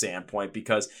music standpoint.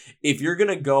 Because if you're going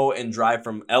to go and drive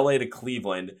from LA to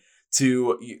Cleveland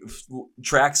to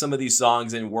track some of these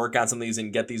songs and work on some of these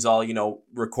and get these all, you know,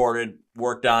 recorded,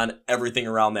 worked on, everything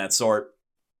around that sort,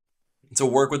 to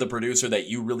work with a producer that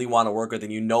you really want to work with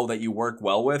and you know that you work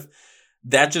well with,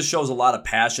 that just shows a lot of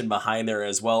passion behind there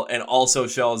as well. And also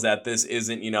shows that this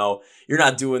isn't, you know, you're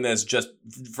not doing this just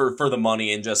for the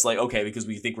money and just like, okay, because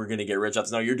we think we're going to get rich off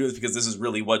this. No, you're doing this because this is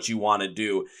really what you want to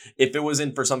do. If it was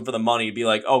in for the money, it'd be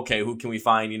like, okay, who can we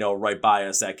find, you know, right by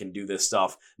us that can do this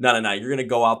stuff? No. You're going to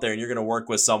go out there and you're going to work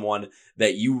with someone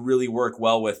that you really work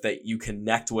well with, that you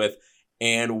connect with.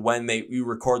 And when you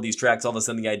record these tracks, all of a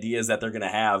sudden the ideas that they're going to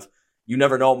have, you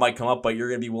never know, it might come up, but you're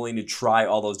going to be willing to try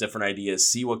all those different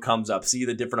ideas, see what comes up, see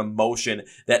the different emotion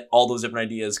that all those different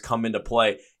ideas come into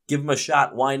play. Give them a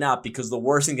shot. Why not? Because the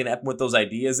worst thing can happen with those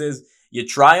ideas is you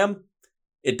try them,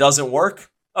 it doesn't work.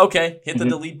 Okay, hit the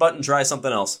delete button, try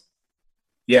something else.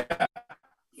 Yeah.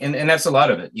 And that's a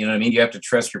lot of it. You know what I mean? You have to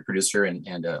trust your producer, and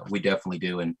we definitely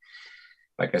do. And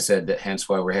like I said, that hence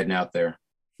why we're heading out there.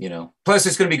 Plus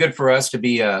it's going to be good for us to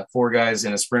be 4 guys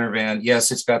in a Sprinter van.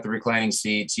 Yes, it's got the reclining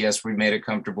seats. Yes, we made it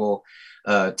comfortable.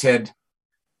 Ted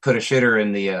put a shitter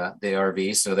in the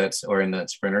RV, or in the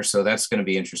Sprinter, so that's going to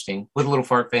be interesting, with a little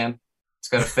fart fan. It's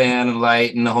got a fan and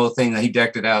light and the whole thing. He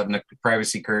decked it out in a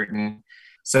privacy curtain.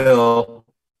 So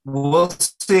we'll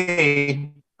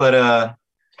see. But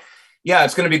yeah,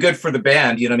 it's going to be good for the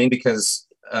band, you know what I mean? Because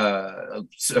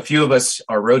a few of us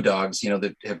are road dogs,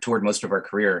 that have toured most of our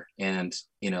career. And,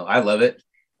 I love it.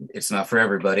 It's not for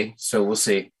everybody. So we'll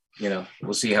see.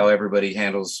 We'll see how everybody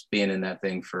handles being in that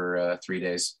thing for 3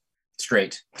 days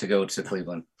straight to go to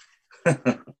Cleveland.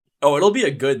 Oh, it'll be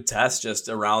a good test just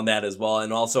around that as well.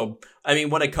 And also, I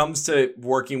mean, when it comes to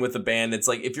working with a band, it's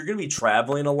like if you're going to be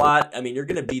traveling a lot, I mean, you're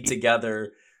going to be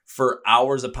together for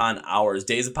hours upon hours,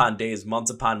 days upon days,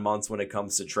 months upon months when it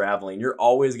comes to traveling. You're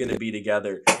always going to be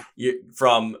together. You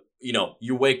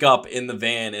wake up in the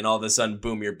van and all of a sudden,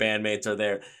 boom, your bandmates are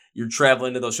there. You're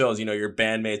traveling to those shows, your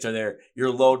bandmates are there. You're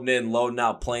loading in, loading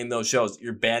out, playing those shows.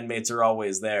 Your bandmates are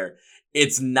always there.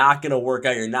 It's not going to work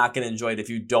out. You're not going to enjoy it if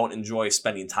you don't enjoy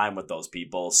spending time with those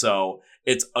people. So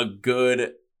it's a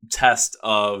good test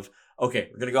of, okay,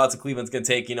 we're going to go out to Cleveland. It's going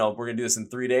to take, we're going to do this in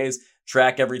 3 days,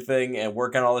 track everything and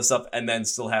work on all this stuff, and then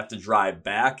still have to drive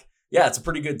back. Yeah, it's a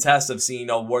pretty good test of seeing,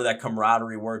 where that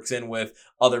camaraderie works in with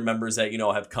other members that,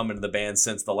 have come into the band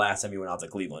since the last time you went out to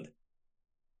Cleveland.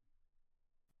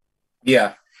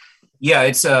 Yeah. Yeah.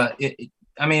 It's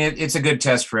it's a good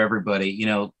test for everybody.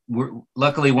 We're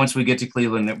luckily, once we get to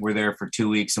Cleveland, that we're there for 2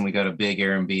 weeks, and we got a big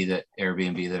Airbnb that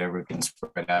everyone can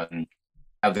spread out and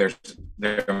have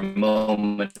their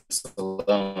moments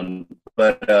alone.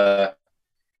 But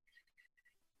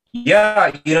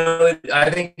yeah, I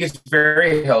think it's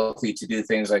very healthy to do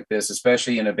things like this,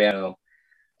 especially in a band.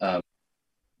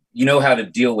 You know how to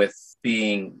deal with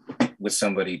being with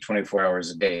somebody 24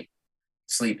 hours a day,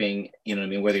 sleeping,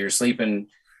 whether you're sleeping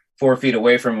 4 feet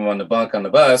away from them on the bunk on the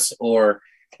bus or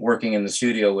working in the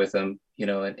studio with them,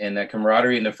 and that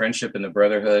camaraderie and the friendship and the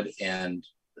brotherhood and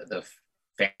the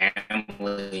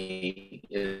family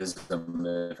is, if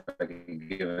I can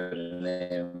give it a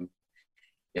name,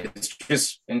 it's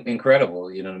just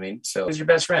incredible. You know what I mean? So it's your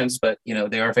best friends, but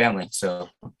they are family. So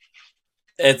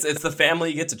it's the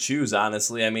family you get to choose.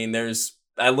 Honestly, I mean,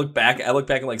 I look back at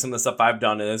like some of the stuff I've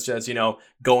done, and it's just,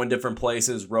 going different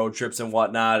places, road trips and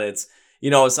whatnot. It's,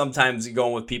 sometimes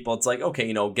going with people, it's like,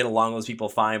 okay, get along with those people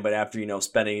fine. But after,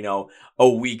 spending, a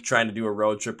week trying to do a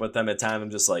road trip with them at times,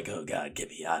 I'm just like, oh God, get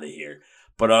me out of here.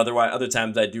 But other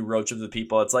times I do road trips with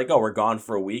people. It's like, oh, we're gone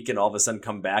for a week, and all of a sudden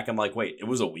come back. I'm like, wait, it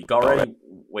was a week already?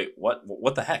 Wait, what?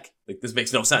 What the heck? Like, this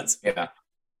makes no sense. Yeah,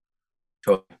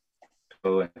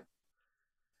 totally.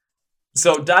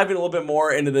 So diving a little bit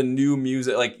more into the new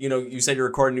music, like, you said you're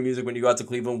recording new music when you go out to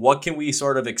Cleveland. What can we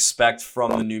sort of expect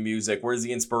from the new music? Where's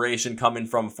the inspiration coming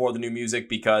from for the new music?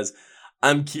 Because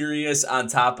I'm curious, on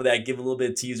top of that, give a little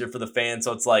bit of teaser for the fans.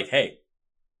 So it's like, hey,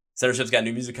 Center Shift's got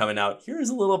new music coming out. Here's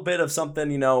a little bit of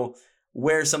something,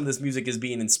 where some of this music is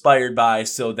being inspired by,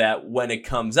 so that when it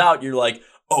comes out, you're like,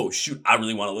 oh, shoot, I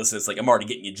really want to listen. It's like, I'm already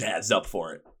getting you jazzed up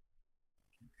for it.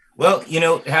 Well,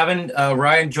 having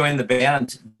Ryan join the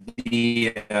band,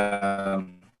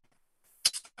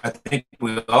 I think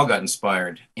we all got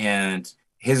inspired, and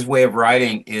his way of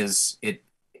writing it's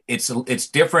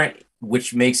different,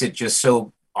 which makes it just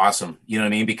so awesome. You know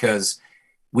what I mean? Because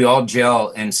we all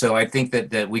gel. And so I think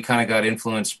that we kind of got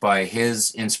influenced by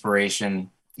his inspiration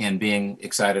and being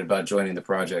excited about joining the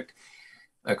project.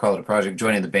 I call it a project,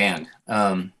 joining the band.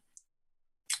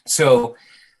 So,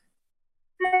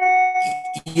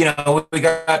 we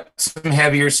got some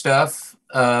heavier stuff.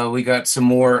 We got some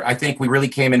more, I think we really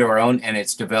came into our own, and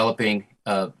it's developing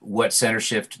what Center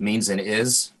Shift means and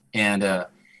is. And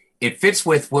it fits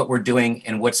with what we're doing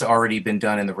and what's already been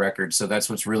done in the record. So that's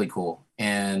what's really cool.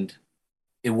 And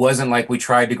it wasn't like we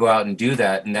tried to go out and do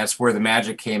that. And that's where the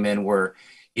magic came in, where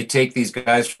you take these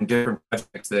guys from different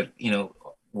projects that,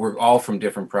 we're all from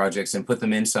different projects, and put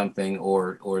them in something,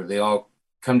 or they all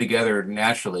come together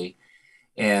naturally.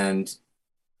 And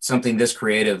something this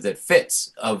creative that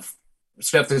fits, of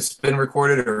stuff that's been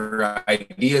recorded or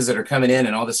ideas that are coming in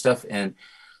and all this stuff. And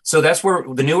so that's where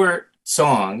the newer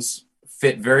songs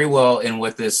fit very well in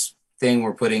with this thing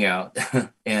we're putting out.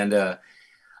 And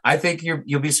I think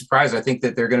you'll be surprised. I think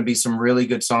that there are going to be some really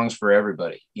good songs for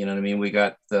everybody. You know what I mean? We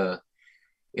got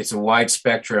it's a wide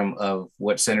spectrum of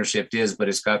what Center Shift is, but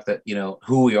it's got the,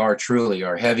 who we are truly,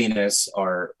 our heaviness,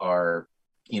 our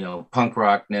punk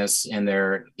rockness in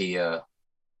there. I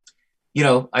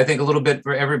think a little bit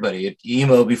for everybody.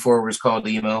 Emo, before it was called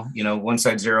emo, One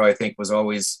Side Zero, I think, was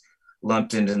always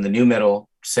lumped into the new metal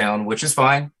sound, which is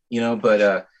fine,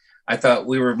 but I thought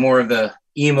we were more of the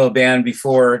emo band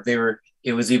before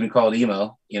it was even called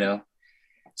emo.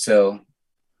 So,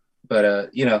 but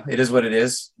it is what it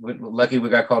is. We're lucky we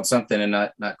got called something and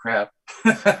not crap.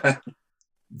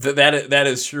 That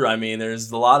is true. I mean, there's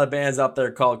a lot of bands out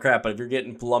there called crap, but if you're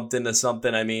getting lumped into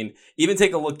something, I mean, even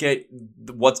take a look at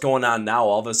what's going on now.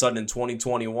 All of a sudden in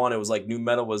 2021, it was like nu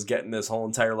metal was getting this whole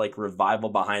entire like revival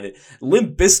behind it.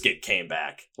 Limp Bizkit came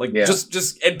back, like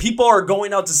just and people are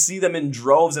going out to see them in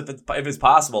droves if it's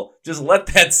possible. Just let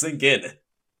that sink in.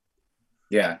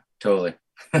 Yeah, totally.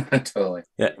 Totally.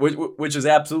 Yeah, which is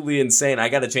absolutely insane. I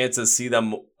got a chance to see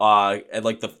them at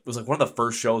like it was like one of the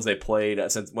first shows they played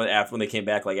when they came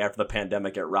back, like after the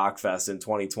pandemic, at Rockfest in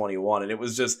 2021, and it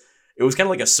was kind of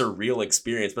like a surreal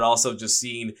experience, but also just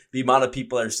seeing the amount of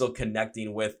people that are still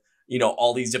connecting with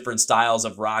all these different styles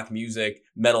of rock music,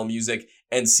 metal music,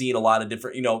 and seeing a lot of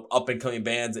different up and coming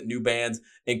bands and new bands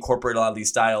incorporate a lot of these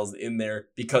styles in there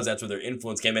because that's where their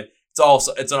influence came in.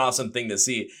 It's an awesome thing to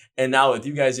see. And now with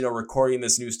you guys, recording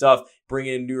this new stuff,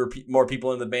 bringing in more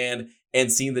people in the band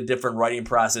and seeing the different writing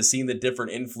process, seeing the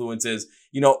different influences,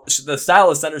 the style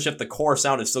of center shift, the core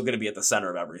sound is still going to be at the center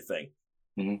of everything.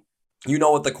 Mm-hmm. You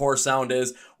know what the core sound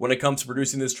is when it comes to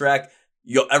producing this track.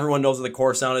 Everyone knows what the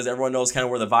core sound is. Everyone knows kind of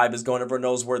where the vibe is going. Everyone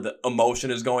knows where the emotion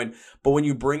is going. But when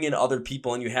you bring in other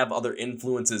people and you have other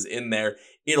influences in there,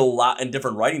 and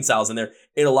different writing styles in there,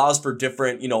 it allows for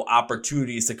different,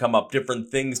 opportunities to come up, different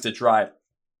things to try,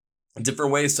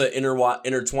 different ways to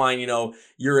intertwine,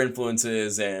 your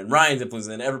influences and Ryan's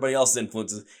influences and everybody else's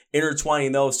influences,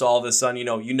 intertwining those to all of a sudden,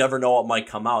 you never know what might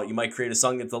come out. You might create a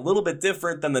song that's a little bit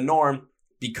different than the norm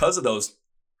because of those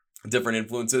different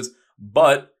influences,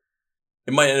 but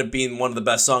it might end up being one of the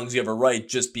best songs you ever write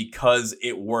just because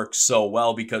it works so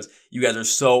well, because you guys are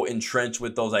so entrenched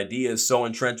with those ideas, so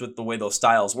entrenched with the way those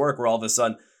styles work, where all of a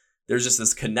sudden there's just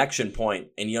this connection point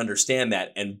and you understand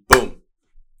that, and boom,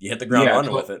 you hit the ground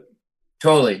running with it.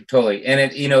 Totally. And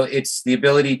it's the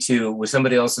ability to, with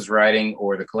somebody else's writing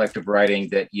or the collective writing,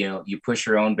 that, you push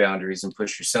your own boundaries and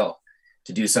push yourself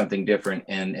to do something different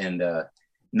and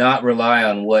not rely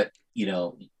on what,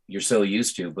 you're so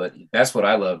used to. But that's what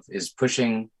I love, is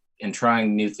pushing and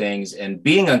trying new things and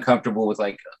being uncomfortable with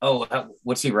like, oh,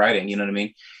 what's he writing? You know what I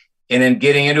mean? And then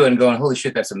getting into it and going, holy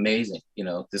shit, that's amazing.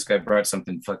 This guy brought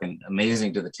something fucking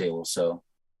amazing to the table. So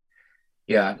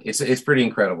yeah, it's pretty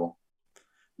incredible.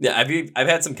 Yeah, I've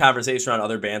had some conversation on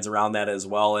other bands around that as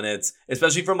well, and it's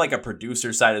especially from like a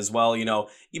producer side as well. Even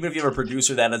if you have a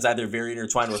producer that is either very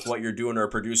intertwined with what you're doing or a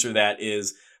producer that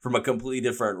is from a completely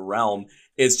different realm,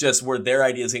 it's just where their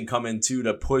ideas can come into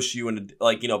to push you and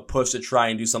push to try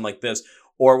and do something like this.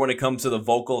 Or when it comes to the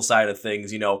vocal side of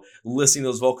things, listening to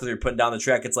those vocals you're putting down the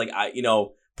track, it's like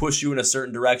push you in a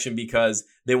certain direction because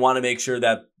they want to make sure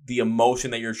that the emotion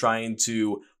that you're trying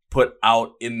to put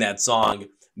out in that song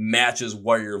matches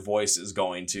where your voice is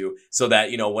going to, so that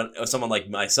when someone like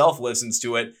myself listens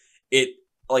to it,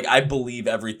 I believe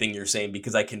everything you're saying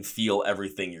because I can feel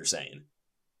everything you're saying.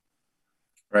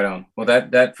 Right on. Well,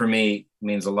 that for me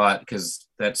means a lot, because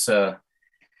that's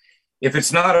if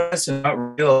it's not us and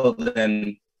not real,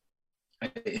 then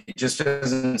it just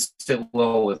doesn't sit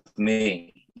well with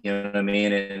me. You know what I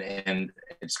mean? And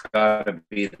it's got to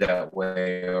be that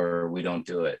way or we don't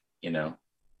do it.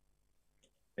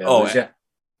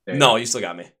 Yeah, no, you still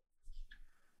got me.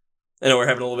 I know we're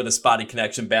having a little bit of spotty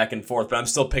connection back and forth, but I'm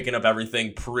still picking up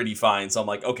everything pretty fine. So I'm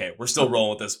like, okay, we're still rolling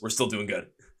with this. We're still doing good.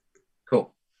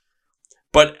 Cool.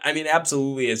 But I mean,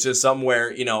 absolutely, it's just somewhere,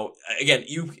 again,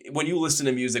 when you listen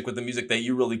to music with the music that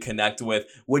you really connect with,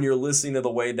 when you're listening to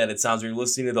the way that it sounds, when you're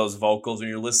listening to those vocals, when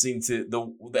you're listening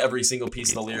to every single piece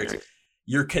of the lyrics,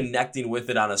 you're connecting with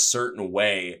it on a certain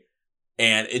way.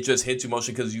 And it just hits you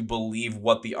emotionally because you believe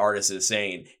what the artist is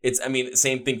saying.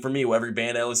 Same thing for me. Every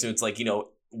band I listen to, it's like,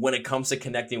 when it comes to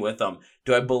connecting with them,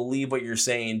 do I believe what you're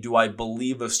saying? Do I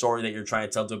believe the story that you're trying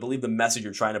to tell? Do I believe the message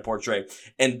you're trying to portray?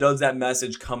 And does that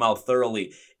message come out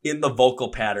thoroughly in the vocal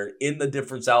pattern, in the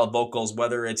different style of vocals,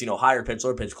 whether it's, higher pitch,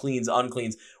 lower pitch, cleans,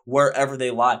 uncleans, wherever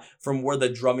they lie, from where the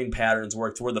drumming patterns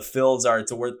work to where the fills are,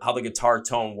 to how the guitar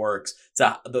tone works,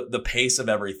 to the pace of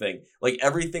everything. Like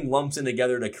everything lumps in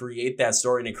together to create that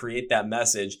story and to create that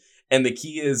message. And the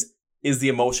key is the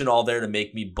emotion all there to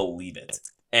make me believe it?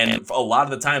 And a lot of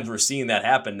the times we're seeing that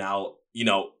happen now,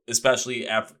 especially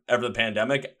after the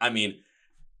pandemic. I mean,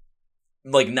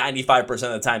 like 95% of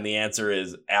the time, the answer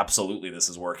is absolutely, this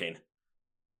is working.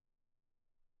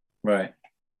 Right.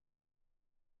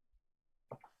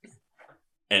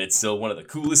 And it's still one of the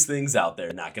coolest things out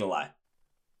there, not going to lie.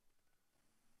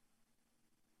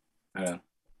 Yeah.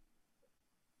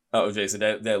 Oh, Jason,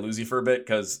 did I lose you for a bit?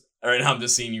 Because right now I'm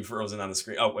just seeing you frozen on the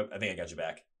screen. Oh, wait, I think I got you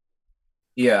back.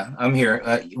 Yeah, I'm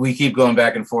here. We keep going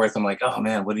back and forth. I'm like, oh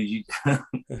man, what did you?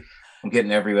 I'm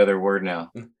getting every other word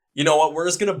now. You know what? We're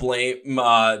just gonna blame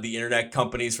the internet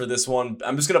companies for this one.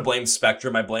 I'm just gonna blame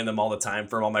Spectrum. I blame them all the time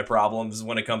for all my problems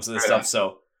when it comes to this Right on. stuff.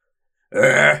 So,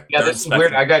 Yeah, darn this is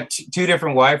weird. Spectrum. I got two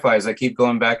different Wi-Fi's. I keep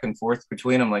going back and forth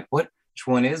between them. Like, which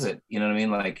one is it? You know what I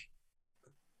mean? Like,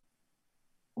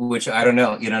 which I don't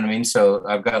know. You know what I mean? So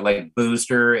I've got like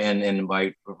booster and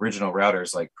my original router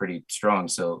is like pretty strong.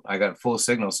 So I got full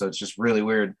signal. So it's just really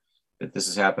weird that this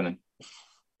is happening.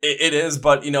 It is,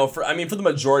 but for the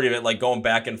majority of it, like going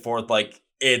back and forth, like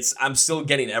I'm still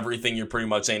getting everything you're pretty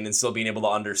much saying and still being able to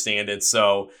understand it.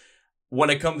 So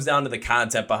when it comes down to the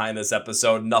content behind this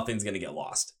episode, nothing's gonna get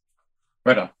lost.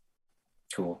 Right on.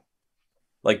 Cool.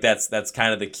 Like that's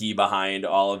kind of the key behind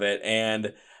all of it.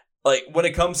 And like when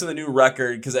it comes to the new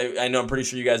record, because I know I'm pretty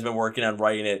sure you guys have been working on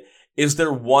writing it. Is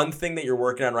there one thing that you're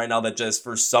working on right now that just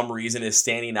for some reason is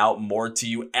standing out more to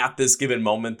you at this given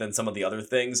moment than some of the other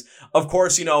things? Of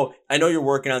course, I know you're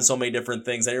working on so many different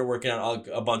things. I know you're working on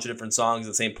a bunch of different songs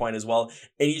at the same point as well.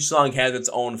 And each song has its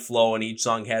own flow and each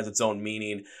song has its own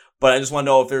meaning. But I just want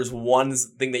to know if there's one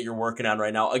thing that you're working on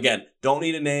right now. Again, don't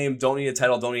need a name, don't need a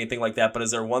title, don't need anything like that. But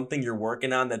is there one thing you're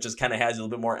working on that just kind of has you a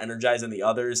little bit more energized than the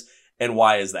others? And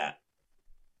why is that?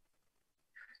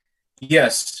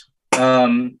 Yes.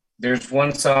 There's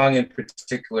one song in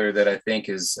particular that I think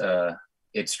is,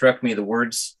 it struck me. The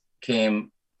words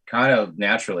came kind of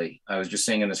naturally. I was just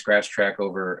singing a scratch track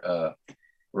over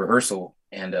rehearsal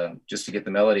and just to get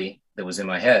the melody that was in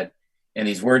my head. And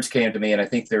these words came to me, and I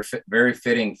think they're very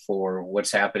fitting for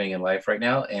what's happening in life right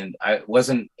now. And I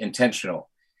wasn't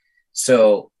intentional.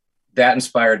 So that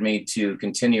inspired me to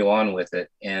continue on with it.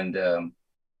 And,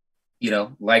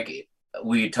 like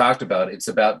we talked about, it's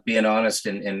about being honest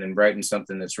and writing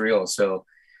something that's real. So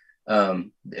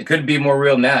it couldn't be more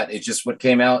real than that. It's just what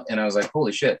came out, and I was like,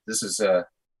 holy shit, this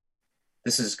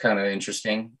is kind of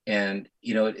interesting. And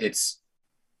it's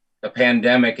a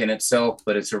pandemic in itself,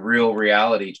 but it's a real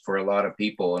reality for a lot of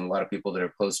people, and a lot of people that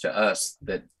are close to us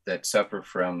that suffer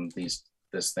from this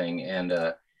thing. And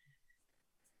I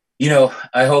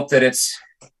hope that it's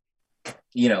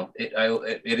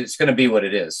it's going to be what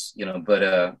it is,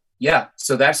 but yeah,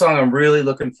 so that song I'm really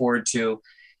looking forward to.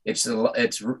 It's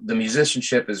the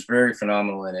musicianship is very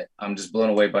phenomenal in it. I'm just blown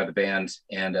away by the band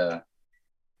and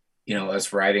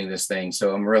us writing this thing.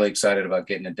 So I'm really excited about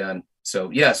getting it done. So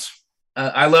yes,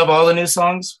 I love all the new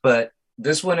songs, but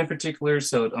this one in particular.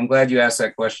 So I'm glad you asked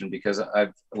that question because I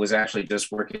was actually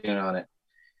just working on it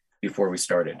before we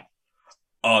started.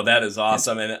 Oh, that is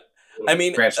awesome. And I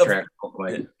mean, scratch track.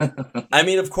 I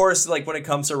mean, of course, like when it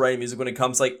comes to writing music, when it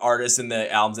comes to like artists and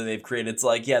the albums that they've created, it's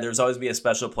like, yeah, there's always be a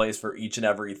special place for each and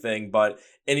everything. But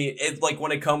like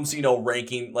when it comes to,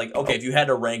 ranking, like, okay, if you had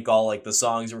to rank all like the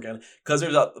songs you were going to, because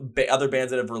there's other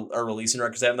bands that are releasing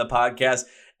records having the podcast.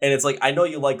 And it's like, I know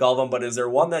you like all of them, but is there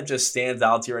one that just stands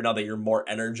out to you right now that you're more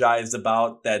energized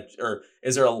about or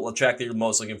is there a track that you're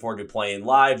most looking forward to playing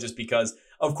live just because,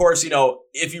 of course,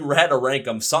 if you had to rank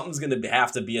them, something's going to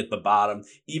have to be at the bottom,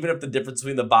 even if the difference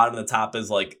between the bottom and the top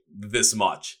is like this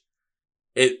much.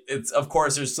 It's of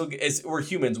course we're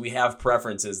humans. We have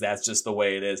preferences. That's just the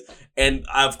way it is. And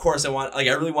of course I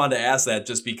really wanted to ask that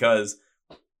just because,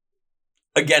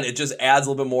 again, it just adds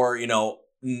a little bit more,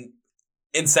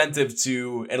 incentive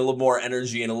to and a little more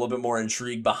energy and a little bit more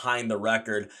intrigue behind the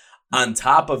record. On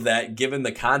top of that, given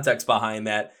the context behind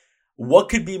that, what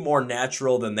could be more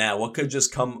natural than that? What could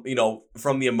just come,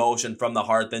 from the emotion, from the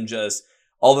heart, than just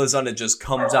all of a sudden it just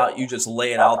comes out, you just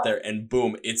lay it out there and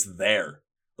boom, it's there.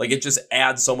 Like it just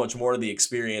adds so much more to the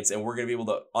experience and we're going to be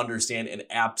able to understand and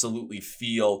absolutely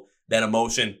feel that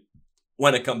emotion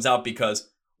when it comes out because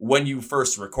when you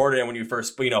first recorded it and when you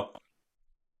first, kind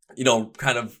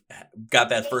of got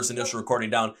that first initial recording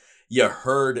down, you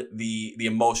heard the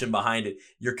emotion behind it.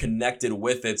 You're connected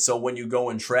with it. So when you go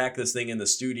and track this thing in the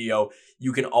studio,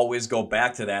 you can always go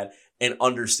back to that and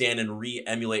understand and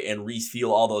re-emulate and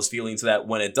re-feel all those feelings so that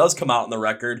when it does come out in the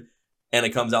record and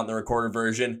it comes out in the recorded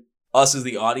version, us as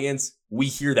the audience, we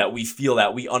hear that, we feel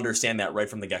that, we understand that right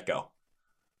from the get-go.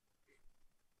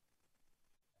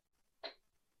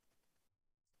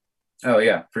 Oh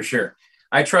yeah, for sure.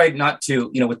 I tried not to,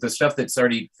 with the stuff that's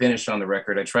already finished on the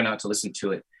record, I try not to listen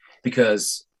to it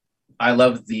because I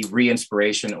love the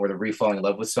re-inspiration or the re-falling in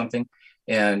love with something.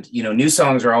 And, new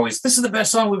songs are always, this is the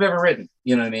best song we've ever written.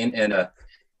 You know what I mean? And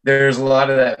there's a lot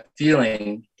of that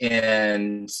feeling.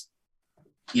 And,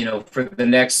 for the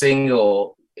next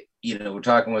single, we're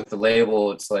talking with the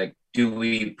label. It's like, do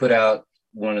we put out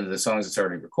one of the songs that's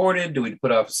already recorded? Do we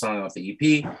put off a song off the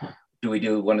EP? Do we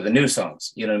do one of the new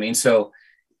songs? You know what I mean? So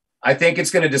I think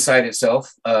it's going to decide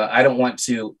itself. I don't want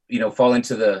to, fall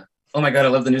into the, oh my God, I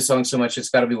love the new song so much, it's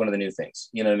got to be one of the new things.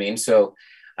 You know what I mean? So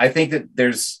I think that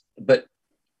but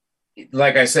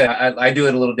like I said, I do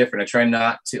it a little different. I try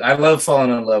not to. I love falling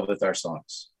in love with our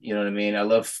songs. You know what I mean? I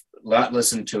love not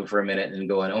listening to it for a minute and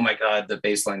going, oh my God, the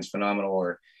bass line's phenomenal,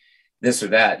 or this or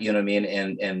that. You know what I mean?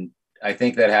 And I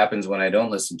think that happens when I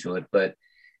don't listen to it. But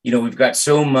we've got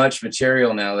so much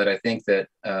material now that I think that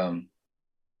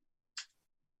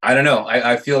I don't know.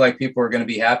 I feel like people are going to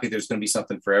be happy. There's going to be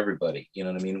something for everybody. You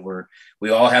know what I mean? We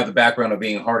all have the background of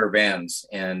being harder bands,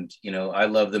 and I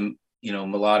love them.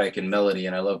 Melodic and melody,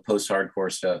 and I love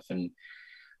post-hardcore stuff. And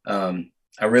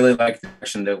I really like the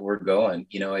direction that we're going.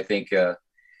 I think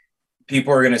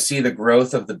people are going to see the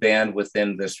growth of the band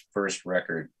within this first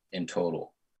record in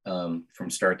total, from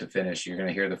start to finish. You're going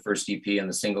to hear the first EP and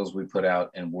the singles we put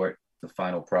out and what the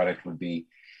final product would be.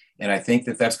 And I think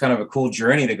that that's kind of a cool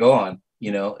journey to go on,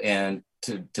 and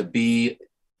to be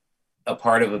a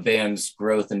part of a band's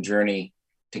growth and journey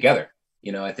together,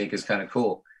 I think is kind of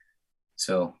cool.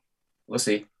 So we'll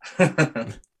see.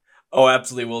 Oh,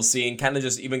 absolutely. We'll see. And kind of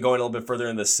just even going a little bit further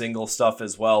in the single stuff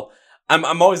as well.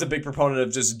 I'm always a big proponent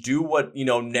of just do what,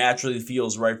 naturally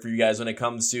feels right for you guys when it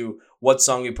comes to what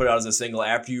song you put out as a single.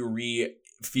 After you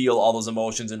feel all those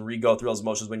emotions and go through those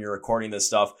emotions when you're recording this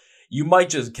stuff, you might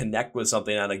just connect with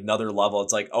something on another level.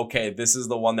 It's like, okay, this is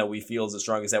the one that we feel is the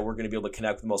strongest, that we're going to be able to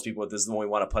connect with most people with. This is the one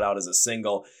we want to put out as a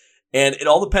single. And it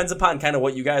all depends upon kind of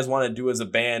what you guys want to do as a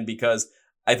band, because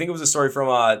I think it was a story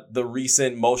from the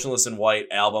recent Motionless in White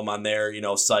album on their,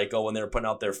 Psycho, when they were putting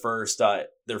out their first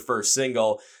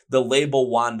single. The label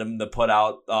wanted them to put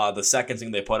out the second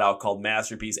thing they put out called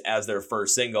Masterpiece as their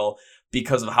first single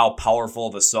because of how powerful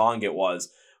of a song it was.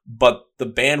 But the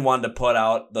band wanted to put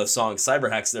out the song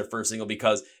Cyberhex, their first single,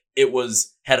 because it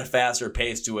had a faster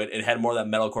pace to it. It had more of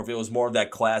that metalcore feel. It was more of that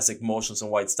classic Motionless in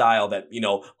White style that,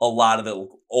 a lot of the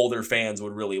older fans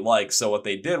would really like. So what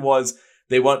they did was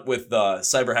they went with the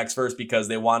Cyberhex first because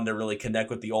they wanted to really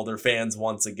connect with the older fans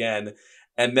once again.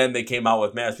 And then they came out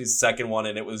with Masterpiece, the second one,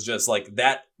 and it was just like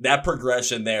that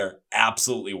progression there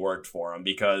absolutely worked for them,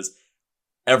 because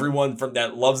everyone from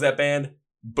that loves that band,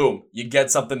 boom, you get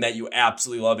something that you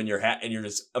absolutely love in your hat and you're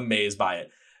just amazed by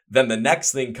it. Then the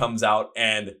next thing comes out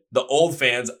and the old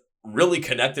fans really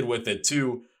connected with it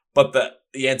too, but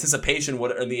the anticipation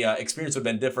or the experience would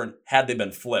have been different had they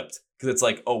been flipped. Because it's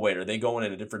like, oh, wait, are they going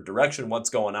in a different direction?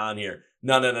 What's going on here?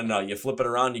 No. You flip it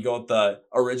around. You go with the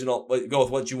original. Go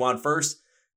with what you want first.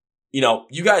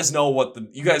 You guys know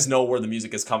where the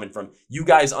music is coming from. You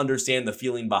guys understand the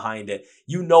feeling behind it.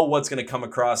 You know what's going to come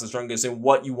across as strongest and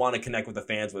what you want to connect with the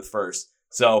fans with first.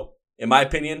 So, in my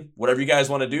opinion, whatever you guys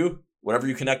want to do, whatever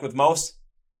you connect with most,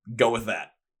 go with that.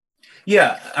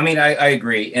 Yeah, I mean, I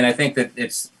agree. And I think that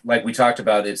it's like we talked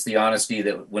about, it's the honesty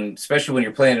that especially when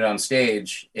you're playing it on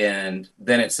stage, and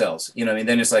then it sells,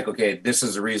 then it's like, okay, this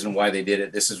is the reason why they did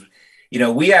it. This is,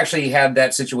 we actually had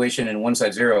that situation in One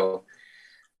Side Zero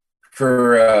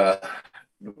for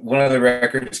one of the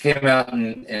records came out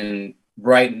in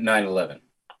right 9/11.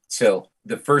 So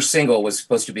the first single was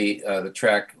supposed to be the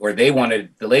track, or the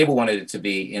label wanted it to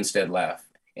be Instead Laugh.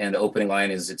 And the opening line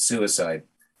is, it's suicide.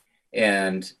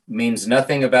 And means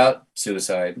nothing about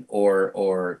suicide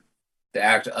or the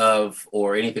act of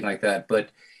or anything like that. But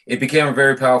it became a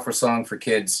very powerful song for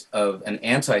kids, of an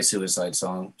anti-suicide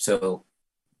song. So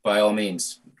by all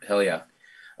means, hell yeah.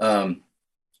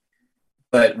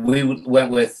 But we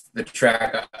went with the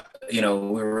track, we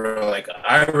were like,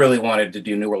 I really wanted to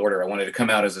do New World Order. I wanted to come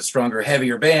out as a stronger,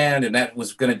 heavier band, and that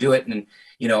was going to do it. And,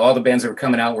 all the bands that were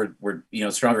coming out were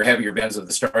stronger, heavier bands of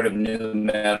the start of new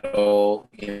metal,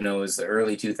 it was the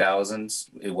early 2000s.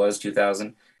 It was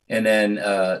 2000. And then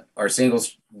our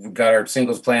singles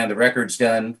planned, the record's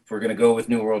done. We're going to go with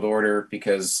New World Order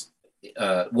because,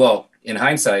 in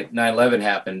hindsight, 9/11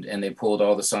 happened and they pulled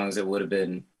all the songs that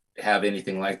would have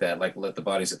anything like that, like Let the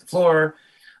Bodies Hit the Floor.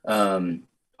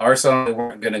 Our song we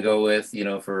weren't going to go with,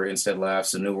 for Instead Laugh.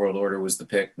 So New World Order was the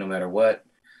pick no matter what.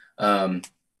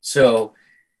 So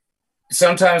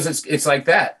sometimes it's like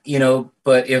that,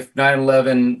 but if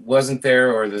 9/11 wasn't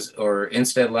there, or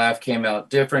Instead Laugh came out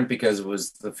different because it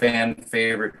was the fan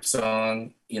favorite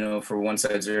song, for One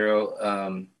Side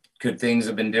Zero, could things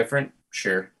have been different?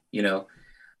 Sure.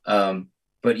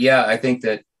 But yeah, I think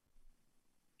that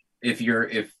if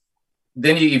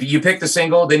you pick the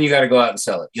single, then you got to go out and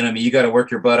sell it. You got to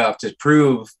work your butt off to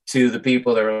prove to the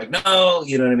people that are like, no,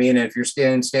 And if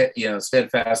you're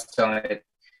steadfast on it,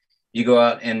 You go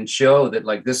out and show that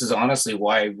like this is honestly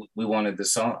why we wanted the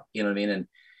song, you know what I mean? And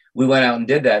we went out and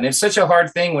did that. And it's such a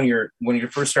hard thing when you're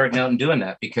first starting out and doing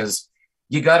that, because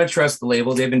you got to trust the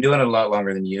label. They've been doing it a lot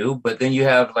longer than you, but then you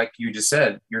have, like you just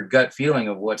said, your gut feeling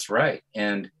of what's right.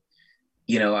 And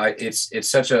it's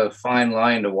such a fine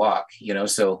line to walk,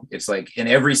 so it's like in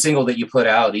every single that you put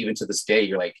out, even to this day,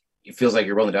 you're like, it feels like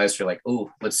you're rolling the dice. You're like,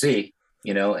 oh, let's see,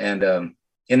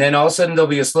 and then all of a sudden there'll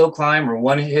be a slow climb, or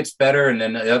one hits better, and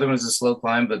then the other one's a slow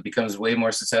climb, but becomes way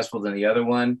more successful than the other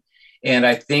one. And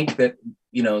I think that,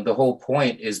 the whole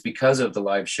point is because of the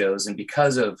live shows and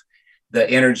because of the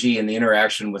energy and the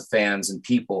interaction with fans and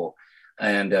people,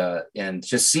 and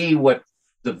just see what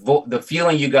the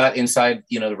feeling you got inside,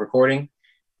 the recording,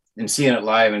 and seeing it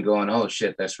live and going, oh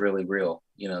shit, that's really real.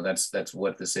 That's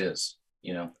what this is,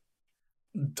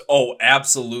 Oh,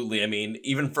 absolutely. I mean,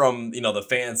 even from, the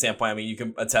fan standpoint, I mean, you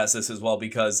can attest this as well,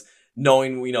 because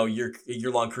knowing,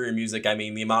 your long career in music, I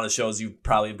mean, the amount of shows you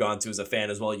probably have gone to as a fan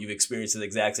as well, you've experienced the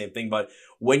exact same thing. But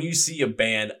when you see a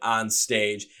band on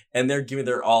stage and they're giving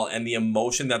their all, and the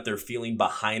emotion that they're feeling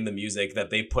behind the music that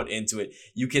they put into it,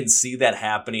 you can see that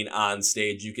happening on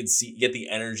stage. You can get the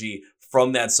energy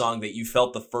from that song that you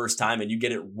felt the first time, and you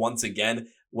get it once again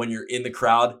when you're in the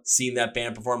crowd seeing that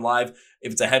band perform live.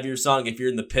 If it's a heavier song, if you're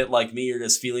in the pit like me, you're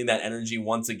just feeling that energy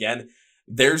once again.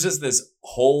 There's just this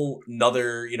whole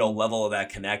nother, level of that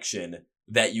connection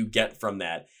that you get from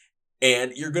that.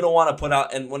 And you're going to want to put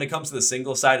out, and when it comes to the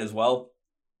single side as well,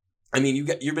 I mean,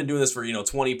 you've been doing this for,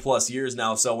 20 plus years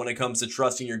now. So when it comes to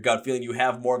trusting your gut feeling, you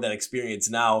have more of that experience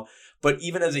now. But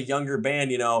even as a younger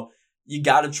band, you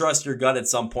got to trust your gut at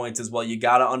some points as well. You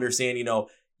got to understand,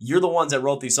 you're the ones that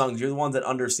wrote these songs. You're the ones that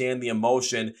understand the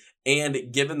emotion,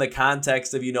 and given the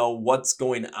context of, what's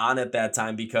going on at that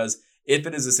time. Because if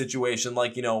it is a situation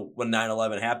like, when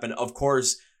 9/11 happened, of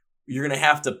course, you're going to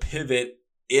have to pivot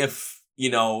if,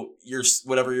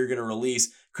 whatever you're going to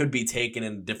release could be taken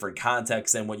in a different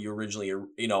context than what you originally,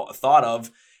 thought of.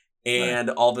 And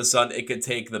right. All of a sudden it could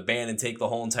take the band and take the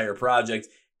whole entire project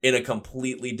in a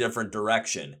completely different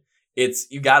direction.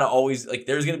 You got to always, like,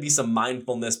 there's going to be some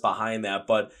mindfulness behind that,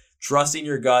 but trusting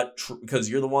your gut, because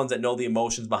you're the ones that know the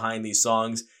emotions behind these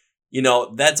songs,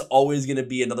 that's always going to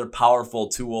be another powerful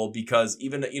tool, because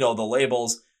even, the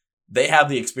labels, they have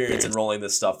the experience in rolling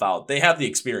this stuff out. They have the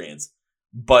experience,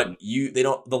 but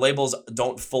the labels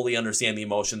don't fully understand the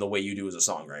emotion the way you do as a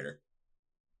songwriter.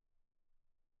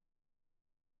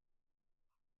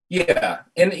 Yeah.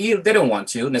 And they don't want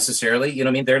to necessarily,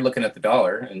 they're looking at the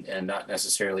dollar and not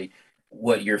necessarily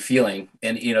what you're feeling.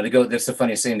 And, that's the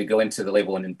funniest thing, to go into the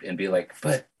label and be like,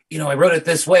 but, I wrote it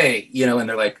this way, and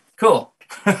they're like, cool.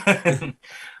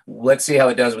 Let's see how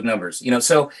it does with numbers,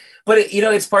 so, but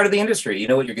it's part of the industry. You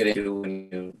know what you're going to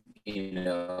do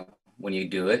when you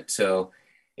do it. So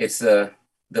it's the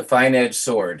fine edged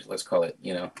sword, let's call it,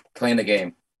 playing the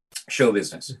game, show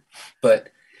business. But,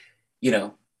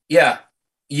 yeah.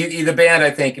 The band,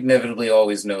 I think, inevitably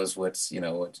always knows what's,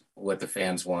 what the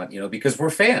fans want, because we're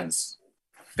fans.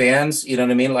 Fans, you know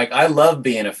what I mean? Like, I love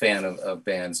being a fan of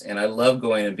bands, and I love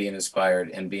going and being inspired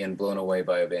and being blown away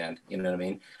by a band. You know what I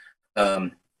mean?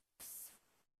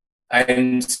 I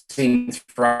haven't seen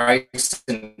Thrice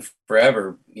in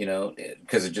forever,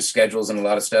 because of just schedules and a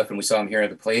lot of stuff. And we saw them here at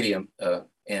the Palladium,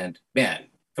 and man,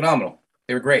 phenomenal.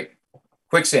 They were great.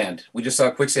 Quicksand. We just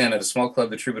saw Quicksand at a small club,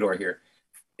 the Troubadour here.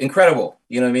 Incredible.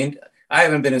 You know what I mean? I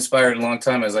haven't been inspired in a long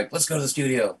time. I was like, let's go to the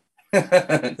studio.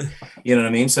 You know what I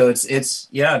mean? So it's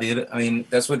yeah, dude. I mean,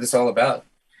 that's what it's all about.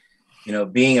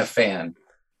 Being a fan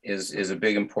is a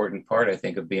big important part, I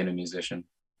think, of being a musician.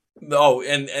 No,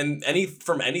 and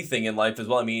from anything in life as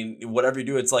well. I mean, whatever you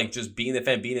do, it's like just being a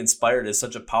fan, being inspired is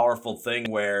such a powerful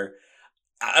thing where,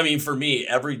 I mean, for me,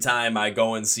 every time I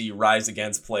go and see Rise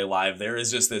Against play live, there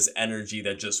is just this energy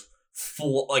that just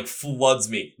floods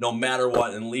me no matter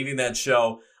what. And leaving that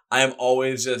show, I am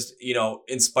always just,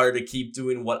 inspired to keep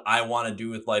doing what I want to do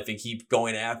with life and keep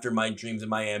going after my dreams and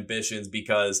my ambitions,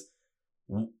 because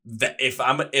if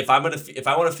I want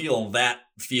to feel that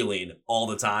feeling all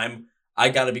the time, I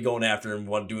got to be going after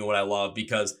and doing what I love,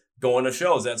 because going to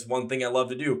shows, that's one thing I love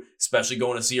to do, especially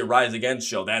going to see a Rise Against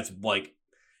show. That's like,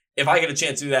 if I get a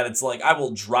chance to do that, it's like I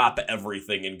will drop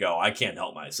everything and go. I can't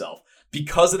help myself,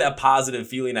 because of that positive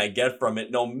feeling I get from it,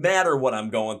 no matter what I'm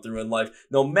going through in life,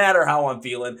 no matter how I'm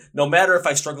feeling, no matter if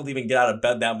I struggle to even get out of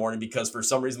bed that morning because for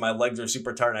some reason my legs are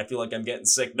super tired and I feel like I'm getting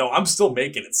sick. No, I'm still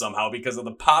making it somehow because of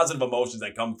the positive emotions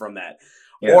that come from that.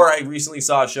 Yeah. Or I recently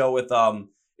saw a show with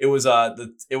it was a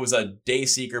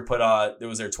Dayseeker it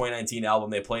was their 2019 album.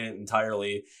 They played it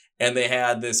entirely. And they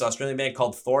had this Australian band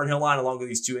called Thornhill on, along with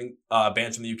these two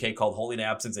bands from the UK called Holy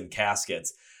Absence and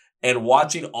Caskets. And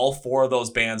watching all 4 of those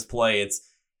bands play, it's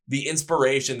the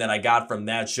inspiration that I got from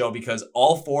that show, because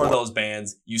all 4 of those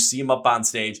bands, you see them up on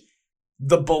stage,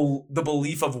 the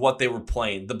belief of what they were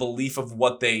playing, the belief of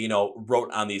what they,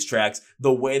 wrote on these tracks,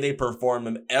 the way they performed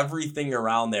them, everything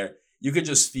around there, you could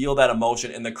just feel that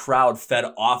emotion, and the crowd fed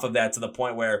off of that to the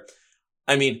point where,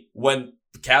 when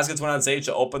Caskets went on stage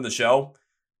to open the show,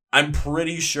 I'm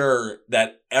pretty sure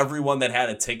that everyone that had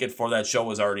a ticket for that show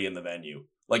was already in the venue.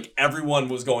 Like, everyone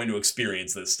was going to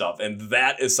experience this stuff. And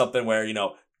that is something where,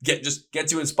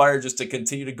 get you inspired just to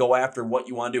continue to go after what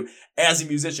you want to do. As a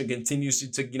musician, continues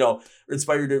to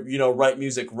inspire you to, write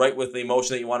music, write with the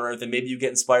emotion that you want to write. And maybe you get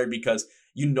inspired because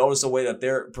you notice a way that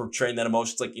they're portraying that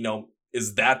emotion. It's like,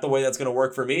 is that the way that's going to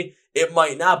work for me? It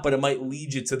might not, but it might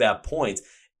lead you to that point.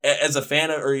 As a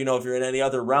fan, or, if you're in any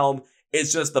other realm,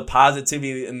 it's just the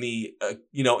positivity and the,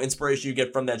 inspiration you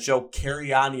get from that show.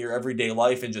 Carry on in your everyday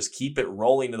life and just keep it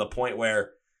rolling to the point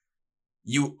where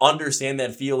you understand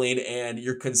that feeling, and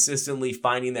you're consistently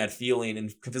finding that feeling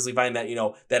and consistently finding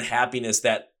that, that happiness,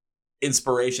 that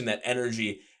inspiration, that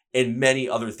energy in many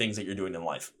other things that you're doing in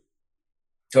life.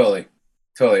 Totally.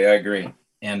 I agree.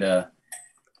 And,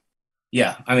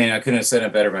 yeah, I couldn't have said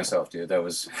it better myself, dude. That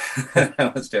was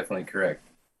that was definitely correct.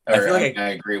 I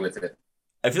agree with it.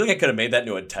 I feel like I could have made that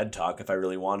into a TED Talk if I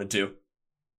really wanted to.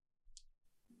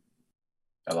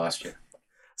 I lost you.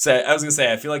 So I was going to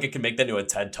say, I feel like I could make that into a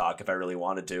TED Talk if I really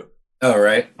wanted to. Oh,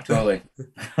 right. Totally.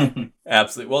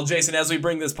 Absolutely. Well, Jason, as we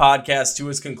bring this podcast to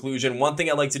its conclusion, one thing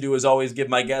I like to do is always give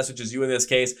my guest, which is you in this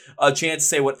case, a chance to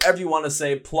say whatever you want to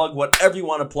say, plug whatever you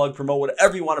want to plug, promote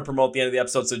whatever you want to promote at the end of the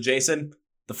episode. So, Jason,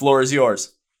 the floor is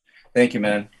yours. Thank you,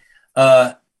 man.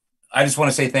 I just want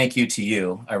to say thank you to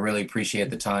you. I really appreciate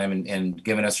the time and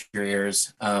giving us your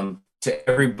ears. To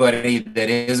everybody that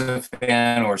is a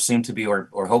fan or soon to be, or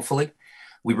hopefully,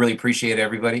 we really appreciate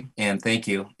everybody, and thank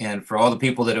you. And for all the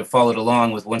people that have followed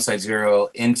along with One Side Zero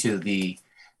into the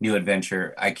new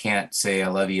adventure, I can't say I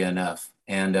love you enough.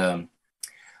 And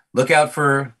look out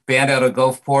for a band out of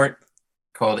Gulfport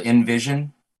called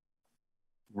Envision.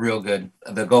 Real good.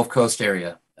 The Gulf Coast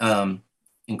area.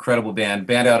 Incredible band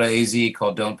out of AZ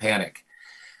called Don't Panic.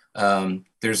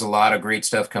 There's a lot of great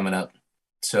stuff coming up.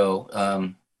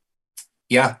 So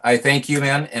yeah, I thank you,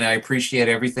 man, and I appreciate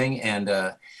everything,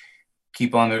 and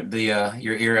keep on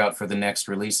your ear out for the next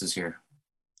releases here.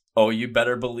 Oh, you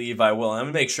better believe I will. I'm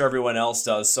going to make sure everyone else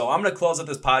does. So I'm going to close out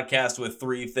this podcast with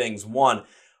 3 things. 1,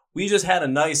 we just had a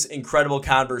nice, incredible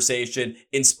conversation,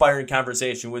 inspiring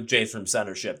conversation with Jace from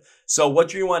Centership. So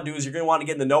what you're going to want to do is you're going to want to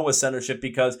get in the know with Centership,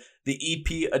 because the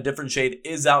EP, A Different Shade,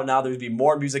 is out now. There's going to be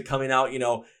more music coming out.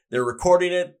 They're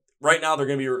recording it. Right now, they're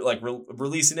going to be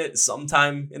releasing it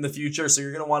sometime in the future. So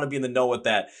you're going to want to be in the know with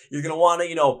that. You're going to want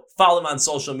to, follow them on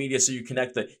social media so you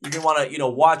connect. You're going to want to,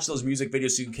 watch those music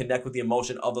videos so you can connect with the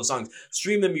emotion of those songs.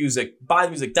 Stream the music, buy the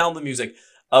music, download the music,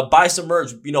 buy some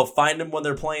merch, find them when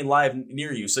they're playing live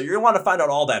near you. So you're going to want to find out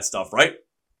all that stuff, right?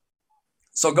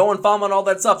 So go and follow them on all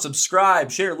that stuff.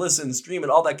 Subscribe, share, listen, stream it,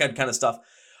 all that kind of stuff.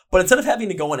 But instead of having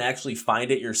to go and actually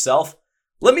find it yourself,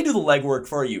 let me do the legwork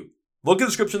for you. Look at the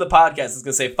description of the podcast. It's going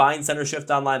to say Find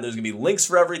Centershift Online. There's going to be links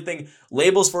for everything,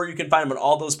 labels for you can find them in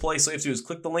all those places. So all you have to do is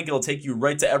click the link. It'll take you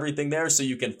right to everything there, so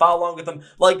you can follow along with them.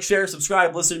 Like, share,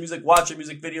 subscribe, listen to music, watch their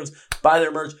music videos, buy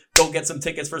their merch, go get some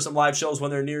tickets for some live shows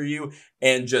when they're near you,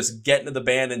 and just get into the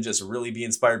band and just really be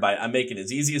inspired by it. I'm making it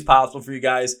as easy as possible for you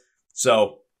guys.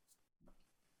 So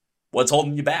what's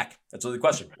holding you back? That's really the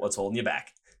question. What's holding you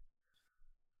back?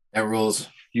 That rules.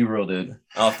 You ruled it.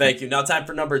 Oh, thank you. Now time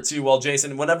for number 2. Well,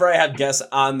 Jason, whenever I have guests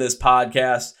on this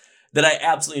podcast that I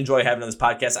absolutely enjoy having on this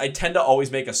podcast, I tend to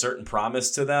always make a certain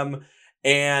promise to them.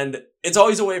 And it's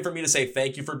always a way for me to say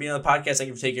thank you for being on the podcast, thank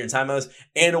you for taking your time on this,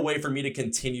 and a way for me to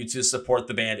continue to support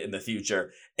the band in the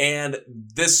future. And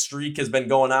this streak has been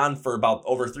going on for about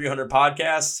over 300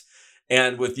 podcasts.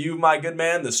 And with you, my good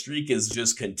man, the streak is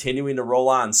just continuing to roll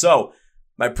on. So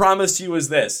my promise to you is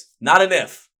this, not an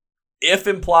if. If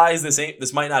implies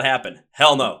this might not happen.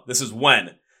 Hell no. This is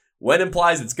when. When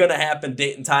implies it's going to happen,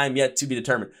 date and time yet to be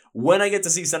determined. When I get to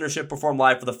see Centership perform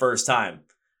live for the first time,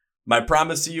 my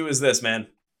promise to you is this, man.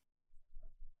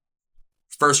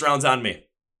 First round's on me.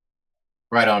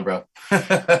 Right on, bro.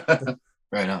 Right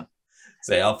on.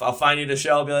 Say, I'll find you at a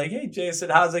show. I'll be like, hey,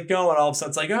 Jason, how's it going? All of a sudden,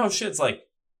 it's like, oh, shit. It's like,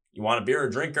 you want a beer or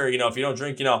a drink? Or, if you don't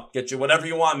drink, get you whatever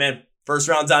you want, man. First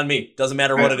round's on me. Doesn't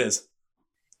matter what it is.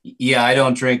 Yeah, I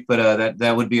don't drink, but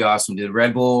that would be awesome, dude.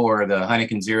 Red Bull or the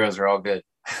Heineken Zeros are all good.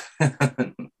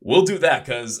 We'll do that,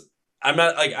 because I'm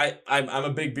not like I'm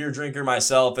a big beer drinker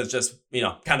myself. It's just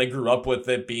kind of grew up with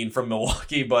it being from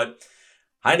Milwaukee, but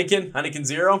Heineken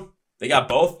Zero, they got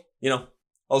both.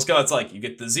 It's like you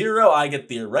get the 0, I get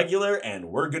the irregular, and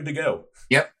we're good to go.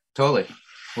 Yep, totally.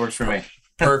 Works for me.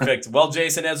 Perfect. Well,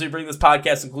 Jason, as we bring this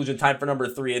podcast conclusion, time for number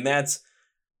 3, and that's,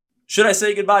 should I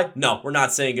say goodbye? No, we're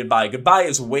not saying goodbye. Goodbye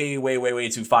is way, way, way, way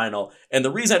too final. And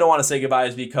the reason I don't want to say goodbye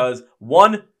is because,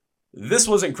 one, this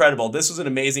was incredible. This was an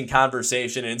amazing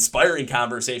conversation, an inspiring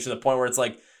conversation, to the point where it's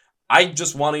like, I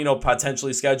just want to,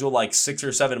 potentially schedule like 6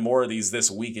 or 7 more of these this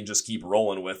week and just keep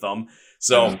rolling with them.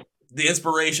 So the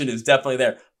inspiration is definitely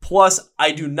there. Plus,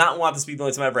 I do not want this to be the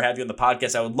only time I ever have you on the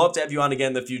podcast. I would love to have you on again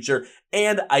in the future.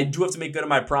 And I do have to make good on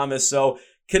my promise. So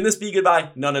can this be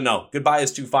goodbye? No. Goodbye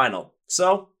is too final.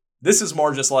 So this is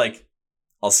more just like,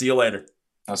 I'll see you later.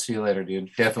 I'll see you later,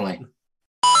 dude. Definitely.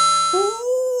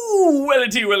 Ooh,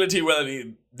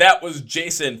 Welly. That was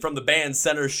Jason from the band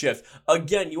Center Shift.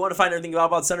 Again, you want to find everything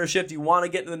about Center Shift, you want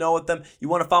to get in the know with them, you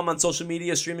want to follow them on social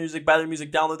media, stream music, buy their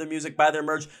music, download their music, buy their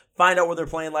merch, find out where they're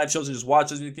playing live shows, and just watch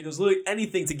those music videos, literally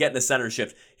anything to get into Center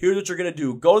Shift. Here's what you're going to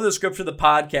do. Go to the description of the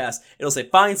podcast. It'll say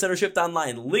find Center Shift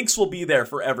online. Links will be there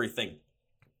for everything.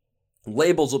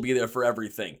 Labels will be there for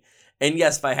everything. And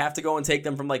yes, if I have to go and take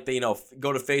them from like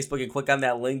go to Facebook and click on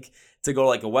that link to go to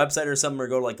like a website or something, or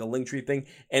go to like a Linktree thing,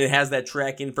 and it has that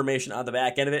track information on the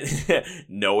back end of it.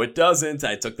 No, it doesn't.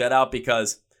 I took that out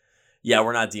because,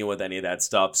 we're not dealing with any of that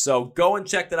stuff. So go and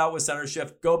check that out with Center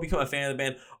Shift. Go become a fan of the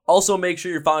band. Also, make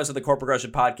sure you're following us at the Chord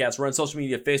Progression Podcast. We're on social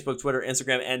media, Facebook, Twitter,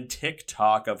 Instagram, and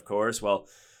TikTok, of course. Well,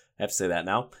 I have to say that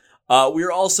now. We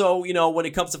are also, when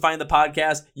it comes to finding the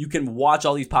podcast, you can watch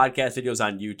all these podcast videos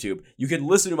on YouTube. You can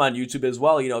listen to them on YouTube as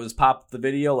well. Just pop the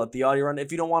video, let the audio run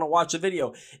if you don't want to watch the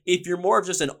video. If you're more of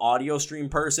just an audio stream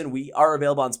person, we are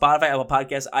available on Spotify, Apple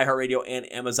Podcasts, iHeartRadio,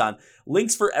 and Amazon.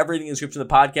 Links for everything in the description of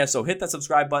the podcast. So hit that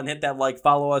subscribe button, hit that like,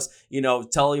 follow us,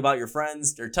 tell about your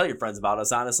friends, or tell your friends about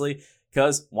us, honestly.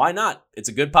 Because why not? It's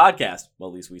a good podcast. Well,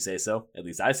 at least we say so. At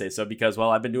least I say so because,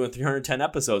 I've been doing 310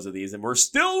 episodes of these and we're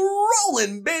still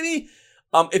rolling, baby.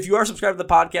 If you are subscribed to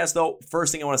the podcast, though,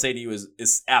 first thing I want to say to you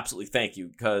is absolutely thank you.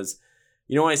 Because,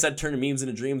 when I said turning memes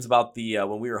into dreams about the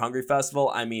When We Were Hungry festival,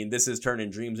 I mean, this is turning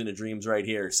dreams into dreams right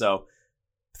here. So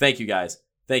thank you, guys.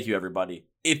 Thank you, everybody.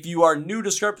 If you are new to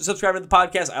subscribing to the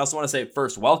podcast, I also want to say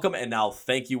first, welcome, and now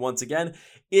thank you once again.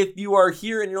 If you are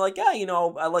here and you're like, I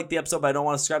like the episode, but I don't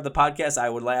want to subscribe to the podcast, I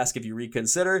would ask if you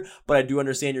reconsider, but I do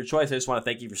understand your choice. I just want to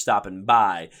thank you for stopping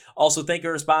by. Also, thank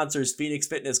our sponsors, Phoenix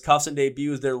Fitness, Cuffs and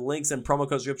Debuts, their links and promo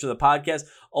code description of the podcast,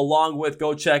 along with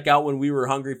go check out When We Were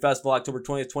Hungry Festival, October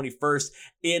 20th, 21st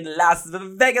in Las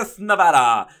Vegas,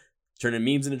 Nevada. Turning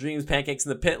memes into dreams, pancakes in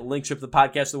the pit, link ship to the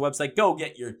podcast to the website. Go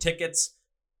get your tickets.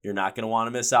 You're not going to want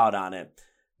to miss out on it.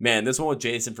 Man, this one with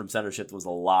Jason from Center Shift was a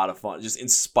lot of fun. Just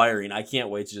inspiring. I can't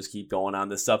wait to just keep going on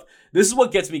this stuff. This is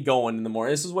what gets me going in the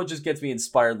morning. This is what just gets me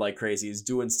inspired like crazy, is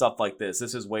doing stuff like this.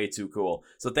 This is way too cool.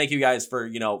 So thank you guys for,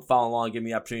 following along, giving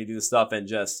me the opportunity to do this stuff, and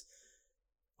just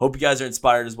hope you guys are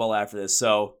inspired as well after this.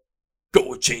 So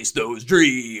go chase those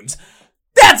dreams.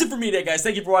 That's it for me today, guys.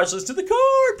 Thank you for watching this to the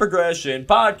Chord Progression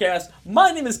Podcast.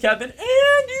 My name is Kevin, and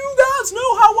you guys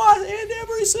know how I end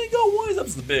every single one.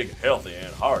 That's the big, healthy,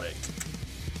 and heartache.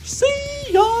 See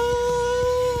ya!